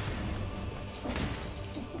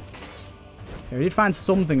 Okay, we did find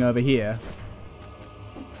something over here.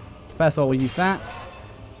 First of all, we'll use that.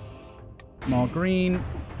 More green.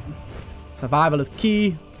 Survival is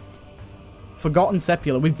key. Forgotten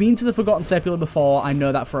Sepulchre. We've been to the Forgotten Sepulchre before. I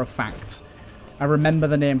know that for a fact. I remember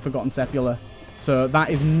the name Forgotten Sepulchre. So that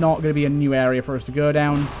is not going to be a new area for us to go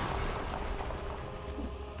down.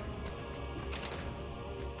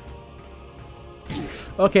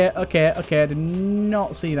 Okay. I did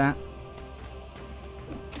not see that.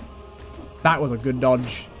 That was a good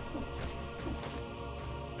dodge.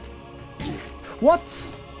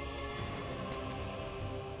 What?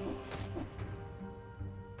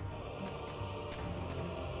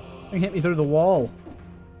 It hit me through the wall.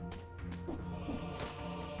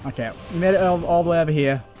 Okay, we made it all the way over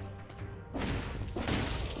here.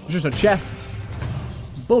 It's just a chest.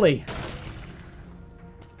 Bully.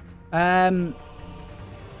 Well,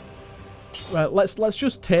 let's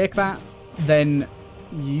just take that, then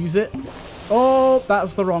use it. Oh, that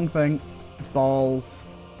was the wrong thing. Balls.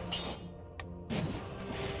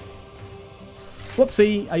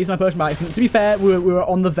 Whoopsie, I used my potion by accident. To be fair, we were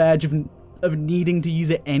on the verge of needing to use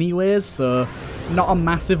it anyways, so not a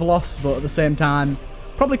massive loss, but at the same time,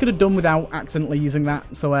 probably could have done without accidentally using that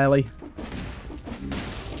so early.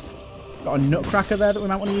 Got a nutcracker there that we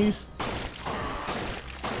might want to use.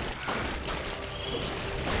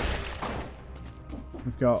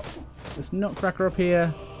 We've got this nutcracker up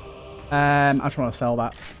here. I just want to sell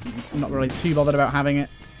that. I'm not really too bothered about having it.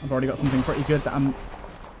 I've already got something pretty good that I'm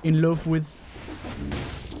in love with.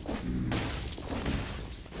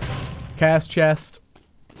 Chaos chest.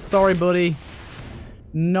 Sorry, buddy.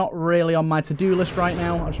 Not really on my to-do list right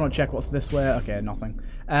now. I just want to check what's this way. Okay, nothing.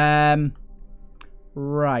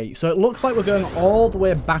 Right. So it looks like we're going all the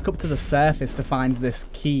way back up to the surface to find this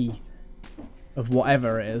key of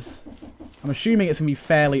whatever it is. I'm assuming it's going to be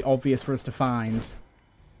fairly obvious for us to find.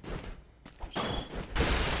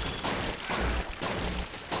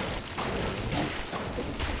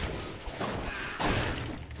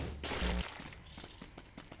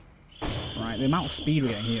 Right, the amount of speed we're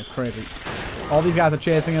getting here is crazy. All these guys are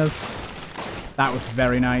chasing us. That was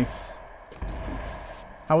very nice.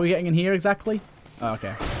 How are we getting in here exactly? Oh,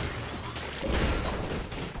 okay.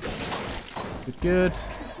 Good, good.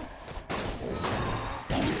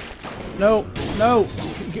 No, no.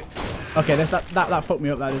 Okay, that fucked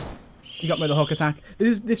me up. That is. You got me with the hook attack.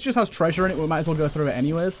 This just has treasure in it. We might as well go through it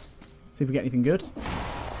anyways. See if we get anything good.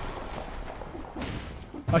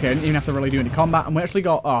 Okay, I didn't even have to really do any combat. And we actually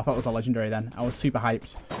got... Oh, I thought it was a legendary then. I was super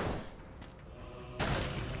hyped.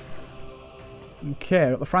 Okay,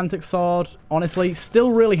 got the Frantic Sword. Honestly,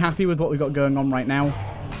 still really happy with what we've got going on right now.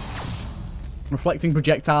 Reflecting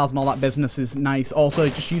projectiles and all that business is nice. Also,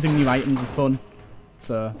 just using new items is fun.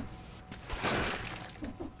 So...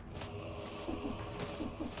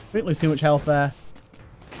 didn't lose too much health there.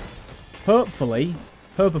 Hopefully,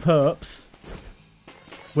 hope of hopes,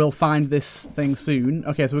 we'll find this thing soon.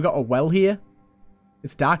 Okay, so we've got a well here.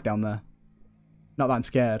 It's dark down there. Not that I'm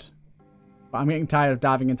scared. But I'm getting tired of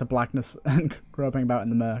diving into blackness and groping about in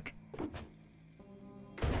the murk.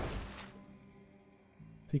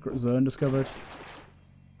 Secret zone discovered.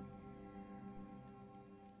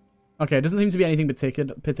 Okay, it doesn't seem to be anything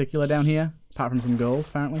particular down here, apart from some gold,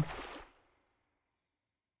 apparently.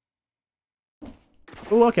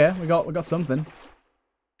 Oh, okay, we got something.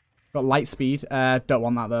 Got light speed. Don't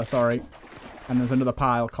want that though, sorry. And there's another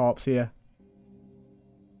pile corpse here.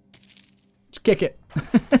 Just kick it.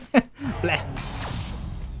 Bleh.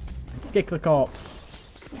 Kick the corpse.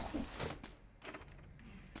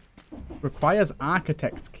 Requires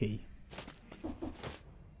architect's key.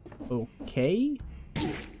 Okay.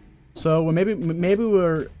 So maybe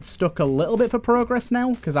we're stuck a little bit for progress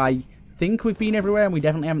now, because I think we've been everywhere and we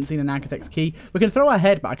definitely haven't seen an architect's key. We can throw our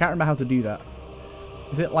head, but I can't remember how to do that.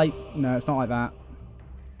 Is it like... no, it's not like that.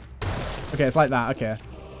 Okay, it's like that. Okay.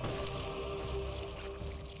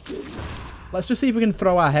 Let's just see if we can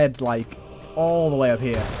throw our head, like, all the way up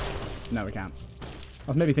here. No, we can't. I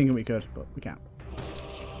was maybe thinking we could, but we can't.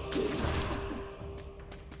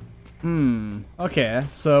 Okay,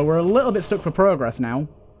 so we're a little bit stuck for progress now.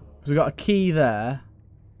 Because we've got a key there.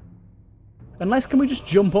 Unless, can we just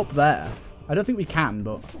jump up there? I don't think we can,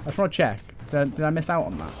 but I just want to check. Did I miss out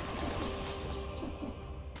on that?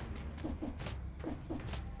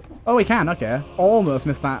 Oh, we can, okay. Almost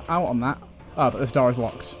missed out on that. Oh, but this door is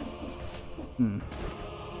locked.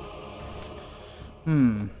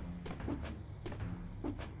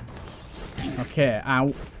 Okay,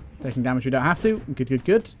 ow. Taking damage we don't have to. Good, good,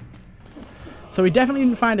 good. So we definitely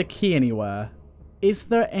didn't find a key anywhere. Is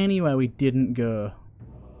there anywhere we didn't go?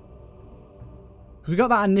 Because we got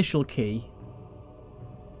that initial key.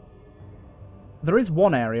 There is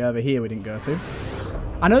one area over here we didn't go to.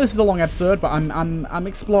 I know this is a long episode, but I'm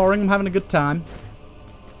exploring. I'm having a good time.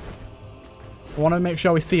 I want to make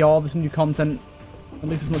sure we see all this new content, at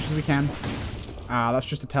least as much as we can. Ah, that's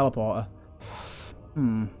just a teleporter.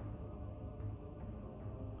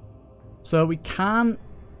 So we can't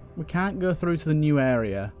go through to the new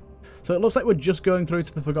area. So it looks like we're just going through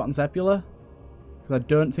to the Forgotten Sepulchre, because I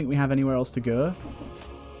don't think we have anywhere else to go.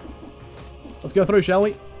 Let's go through, shall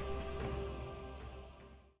we?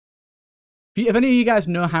 If any of you guys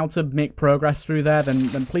know how to make progress through there,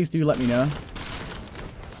 then please do let me know.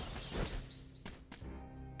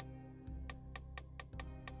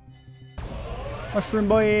 Mushroom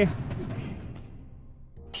boy.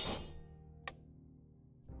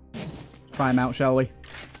 Try him out, shall we?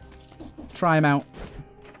 Try him out.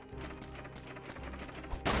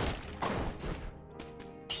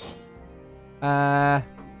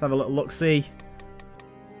 Let's have a little look-see.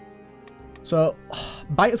 So,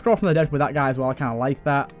 Bite Scroll from the Dead with that guy as well. I kind of like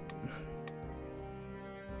that.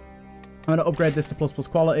 I'm going to upgrade this to ++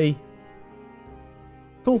 quality.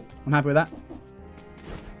 Cool. I'm happy with that.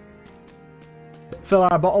 Fill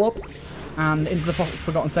our bottle up. And into the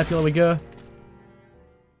Forgotten Sepulchre we go.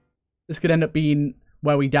 This could end up being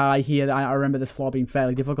where we die here. I remember this floor being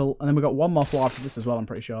fairly difficult. And then we've got one more floor after this as well, I'm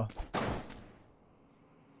pretty sure.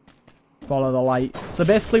 Follow the light. So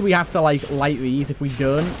basically we have to like light these. If we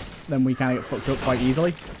don't, then we kind of get fucked up quite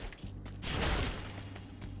easily.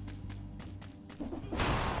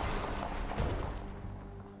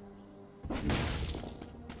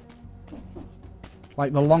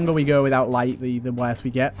 Like, the longer we go without light, the worse we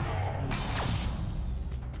get.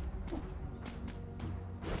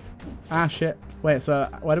 Ah, shit. Wait, so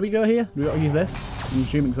where do we go here? Do we got to use this? I'm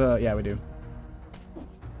assuming so. Yeah, we do.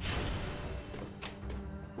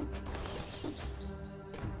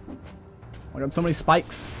 I got so many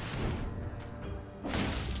spikes.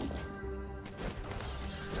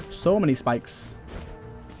 So many spikes.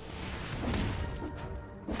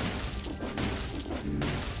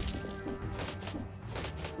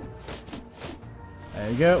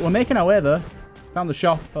 There you go. We're making our way though. Found the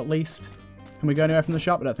shop at least. Can we go anywhere from the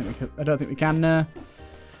shop? I don't think we could. I don't think we can.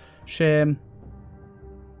 Shame.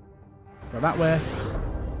 Go that way.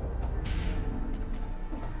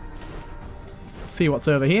 See what's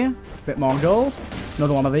over here. Bit more gold.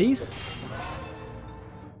 Another one of these.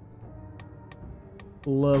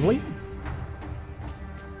 Lovely.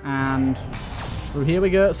 And through here we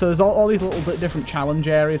go. So there's all these little bit different challenge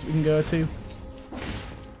areas we can go to.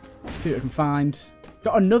 See what we can find.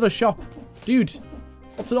 Got another shop. Dude,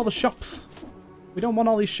 what's with all the shops? We don't want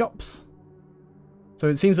all these shops. So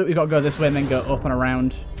it seems that we've got to go this way and then go up and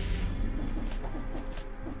around.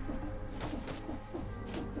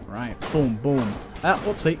 Right, boom, boom. Ah,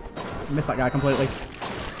 whoopsie. Missed that guy completely.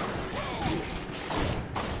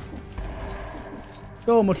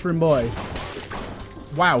 Go, Mushroom Boy.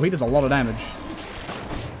 Wow, he does a lot of damage.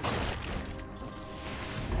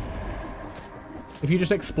 If you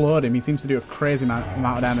just explode him, he seems to do a crazy amount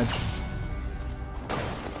of damage.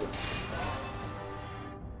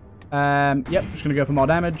 Yep, just gonna go for more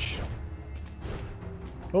damage.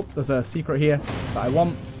 Oh, there's a secret here that I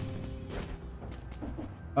want.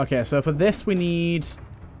 Okay, so for this we need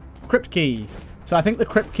crypt key. So I think the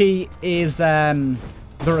crypt key is the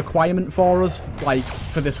requirement for us, like,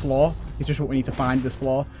 for this floor. It's just what we need to find this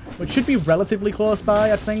floor, which should be relatively close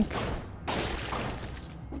by, I think.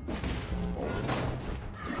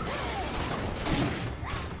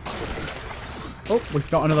 Oh, we've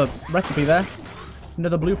got another recipe there.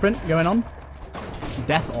 Another blueprint going on.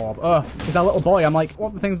 Death orb. Oh, it's our little boy. I'm like,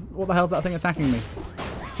 what the hell's that thing attacking me?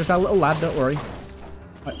 Just our little lad, don't worry.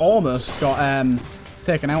 I almost got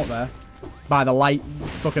taken out there by the light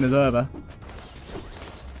fucking us over.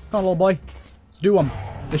 Come on, little boy. Let's do one.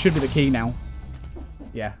 This should be the key now.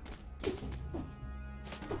 Yeah.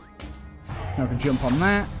 Now I can jump on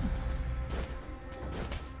that.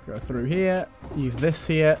 Go through here. Use this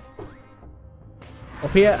here.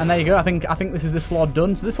 Up here, and there you go. I think this is this floor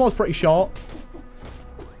done. So this floor's pretty short.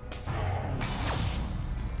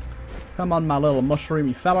 Come on, my little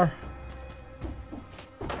mushroomy feller.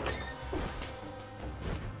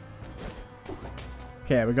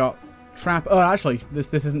 Okay, we got trap. Oh, actually,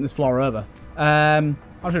 this isn't this floor over.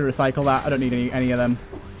 I'll just recycle that. I don't need any of them.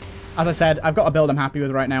 As I said, I've got a build I'm happy with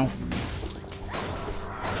right now.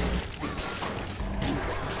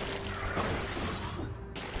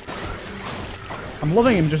 I'm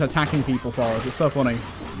loving him just attacking people for us. It's so funny. I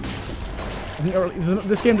think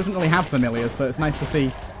this game doesn't really have familiars, so it's nice to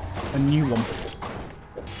see a new one.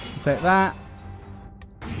 Take that.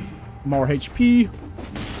 More HP.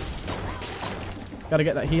 Gotta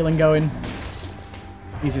get that healing going.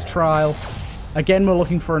 Use his trial. Again, we're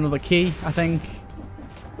looking for another key, I think.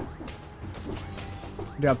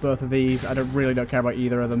 We do have both of these. I really don't care about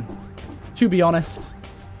either of them. To be honest.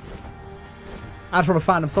 I just want to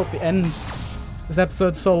find myself the end. This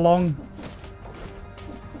episode's so long.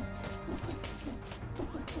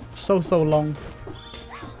 So long.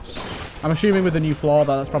 I'm assuming with the new floor,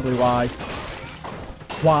 though, that's probably why.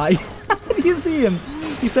 Why? Did you see him?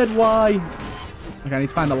 He said why. Okay, I need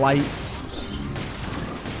to find the light.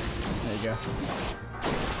 There you go.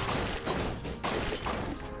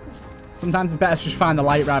 Sometimes it's better to just find the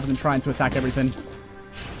light rather than trying to attack everything.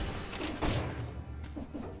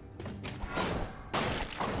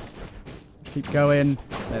 Keep going.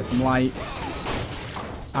 There's some light.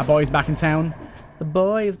 Our boy's back in town. The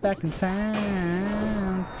boy is back in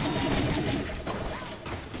town.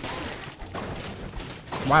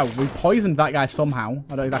 Wow, we poisoned that guy somehow.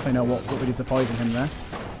 I don't exactly know what we did to poison him there.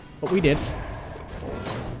 But we did.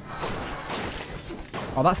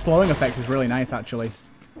 Oh, that slowing effect is really nice, actually.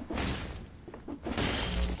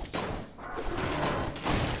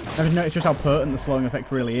 Never noticed just how potent the slowing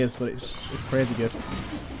effect really is, but it's crazy good.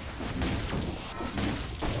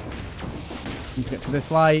 Need to get to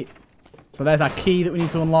this light. So there's our key that we need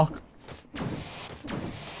to unlock.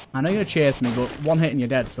 I know you're going to chase me, but one hit and you're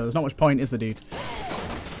dead, so there's not much point, is there, dude?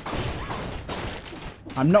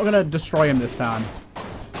 I'm not going to destroy him this time.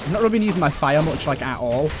 I'm not really been using my fire much, like, at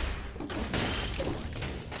all.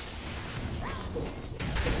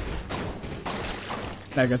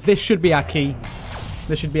 There we go. This should be our key.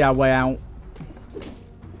 This should be our way out.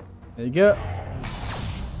 There you go.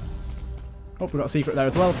 Oh, we've got a secret there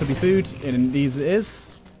as well. Could be food. Indeed it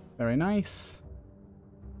is. Very nice.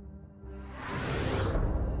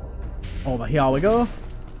 Over here we go.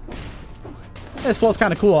 This floor's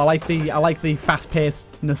kind of cool. I like the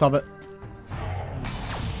fast-pacedness of it.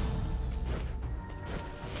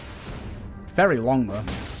 Very long though.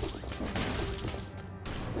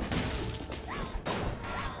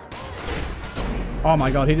 Oh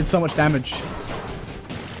my god, he did so much damage.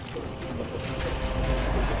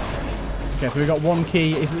 Okay, so we got one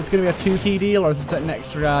key. Is this going to be a 2-key deal, or is this an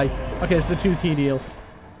extra guy? Okay, this is a 2-key deal.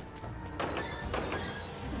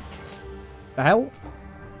 The hell?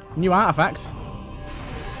 New artifact?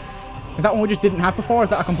 Is that one we just didn't have before, or is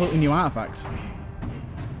that a completely new artifact?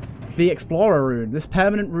 The Explorer rune. This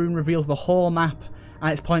permanent rune reveals the whole map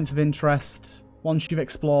and its points of interest once you've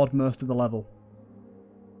explored most of the level.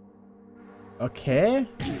 Okay.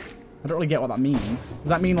 I don't really get what that means. Does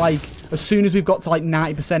that mean, like, as soon as we've got to, like,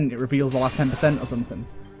 90%, it reveals the last 10% or something?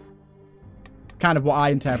 It's kind of what I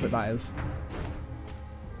interpret that as.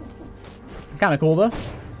 Kind of cool, though.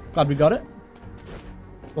 Glad we got it.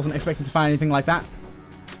 Wasn't expecting to find anything like that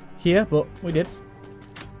here, but we did.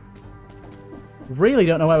 Really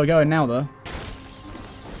don't know where we're going now, though.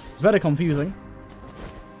 Very confusing.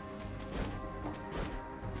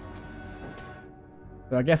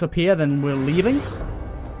 So I guess up here, then we're leaving.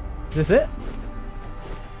 Is this it?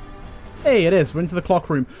 Hey, it is. We're into the clock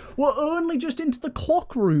room. We're only just into the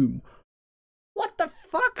clock room. What the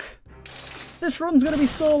fuck? This run's going to be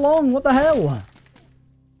so long. What the hell?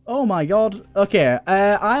 Oh my god. Okay,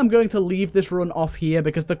 I am going to leave this run off here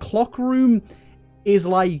because the clock room is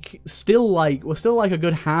like, we're still like a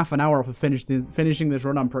good half an hour off of finishing this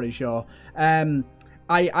run, I'm pretty sure.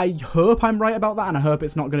 I hope I'm right about that, and I hope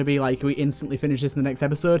it's not going to be like we instantly finish this in the next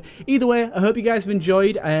episode. Either way, I hope you guys have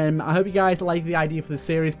enjoyed. I hope you guys like the idea for this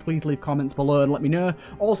series. Please leave comments below and let me know.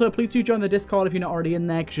 Also, please do join the Discord if you're not already in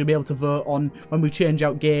there, because you'll be able to vote on when we change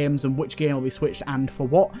out games and which game will be switched and for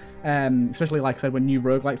what. Especially, like I said, when new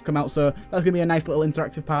roguelikes come out. So that's going to be a nice little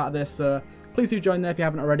interactive part of this. So please do join there if you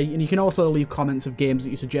haven't already. And you can also leave comments of games that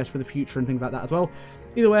you suggest for the future and things like that as well.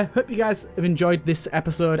 Either way, hope you guys have enjoyed this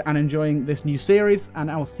episode and enjoying this new series,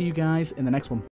 and I will see you guys in the next one.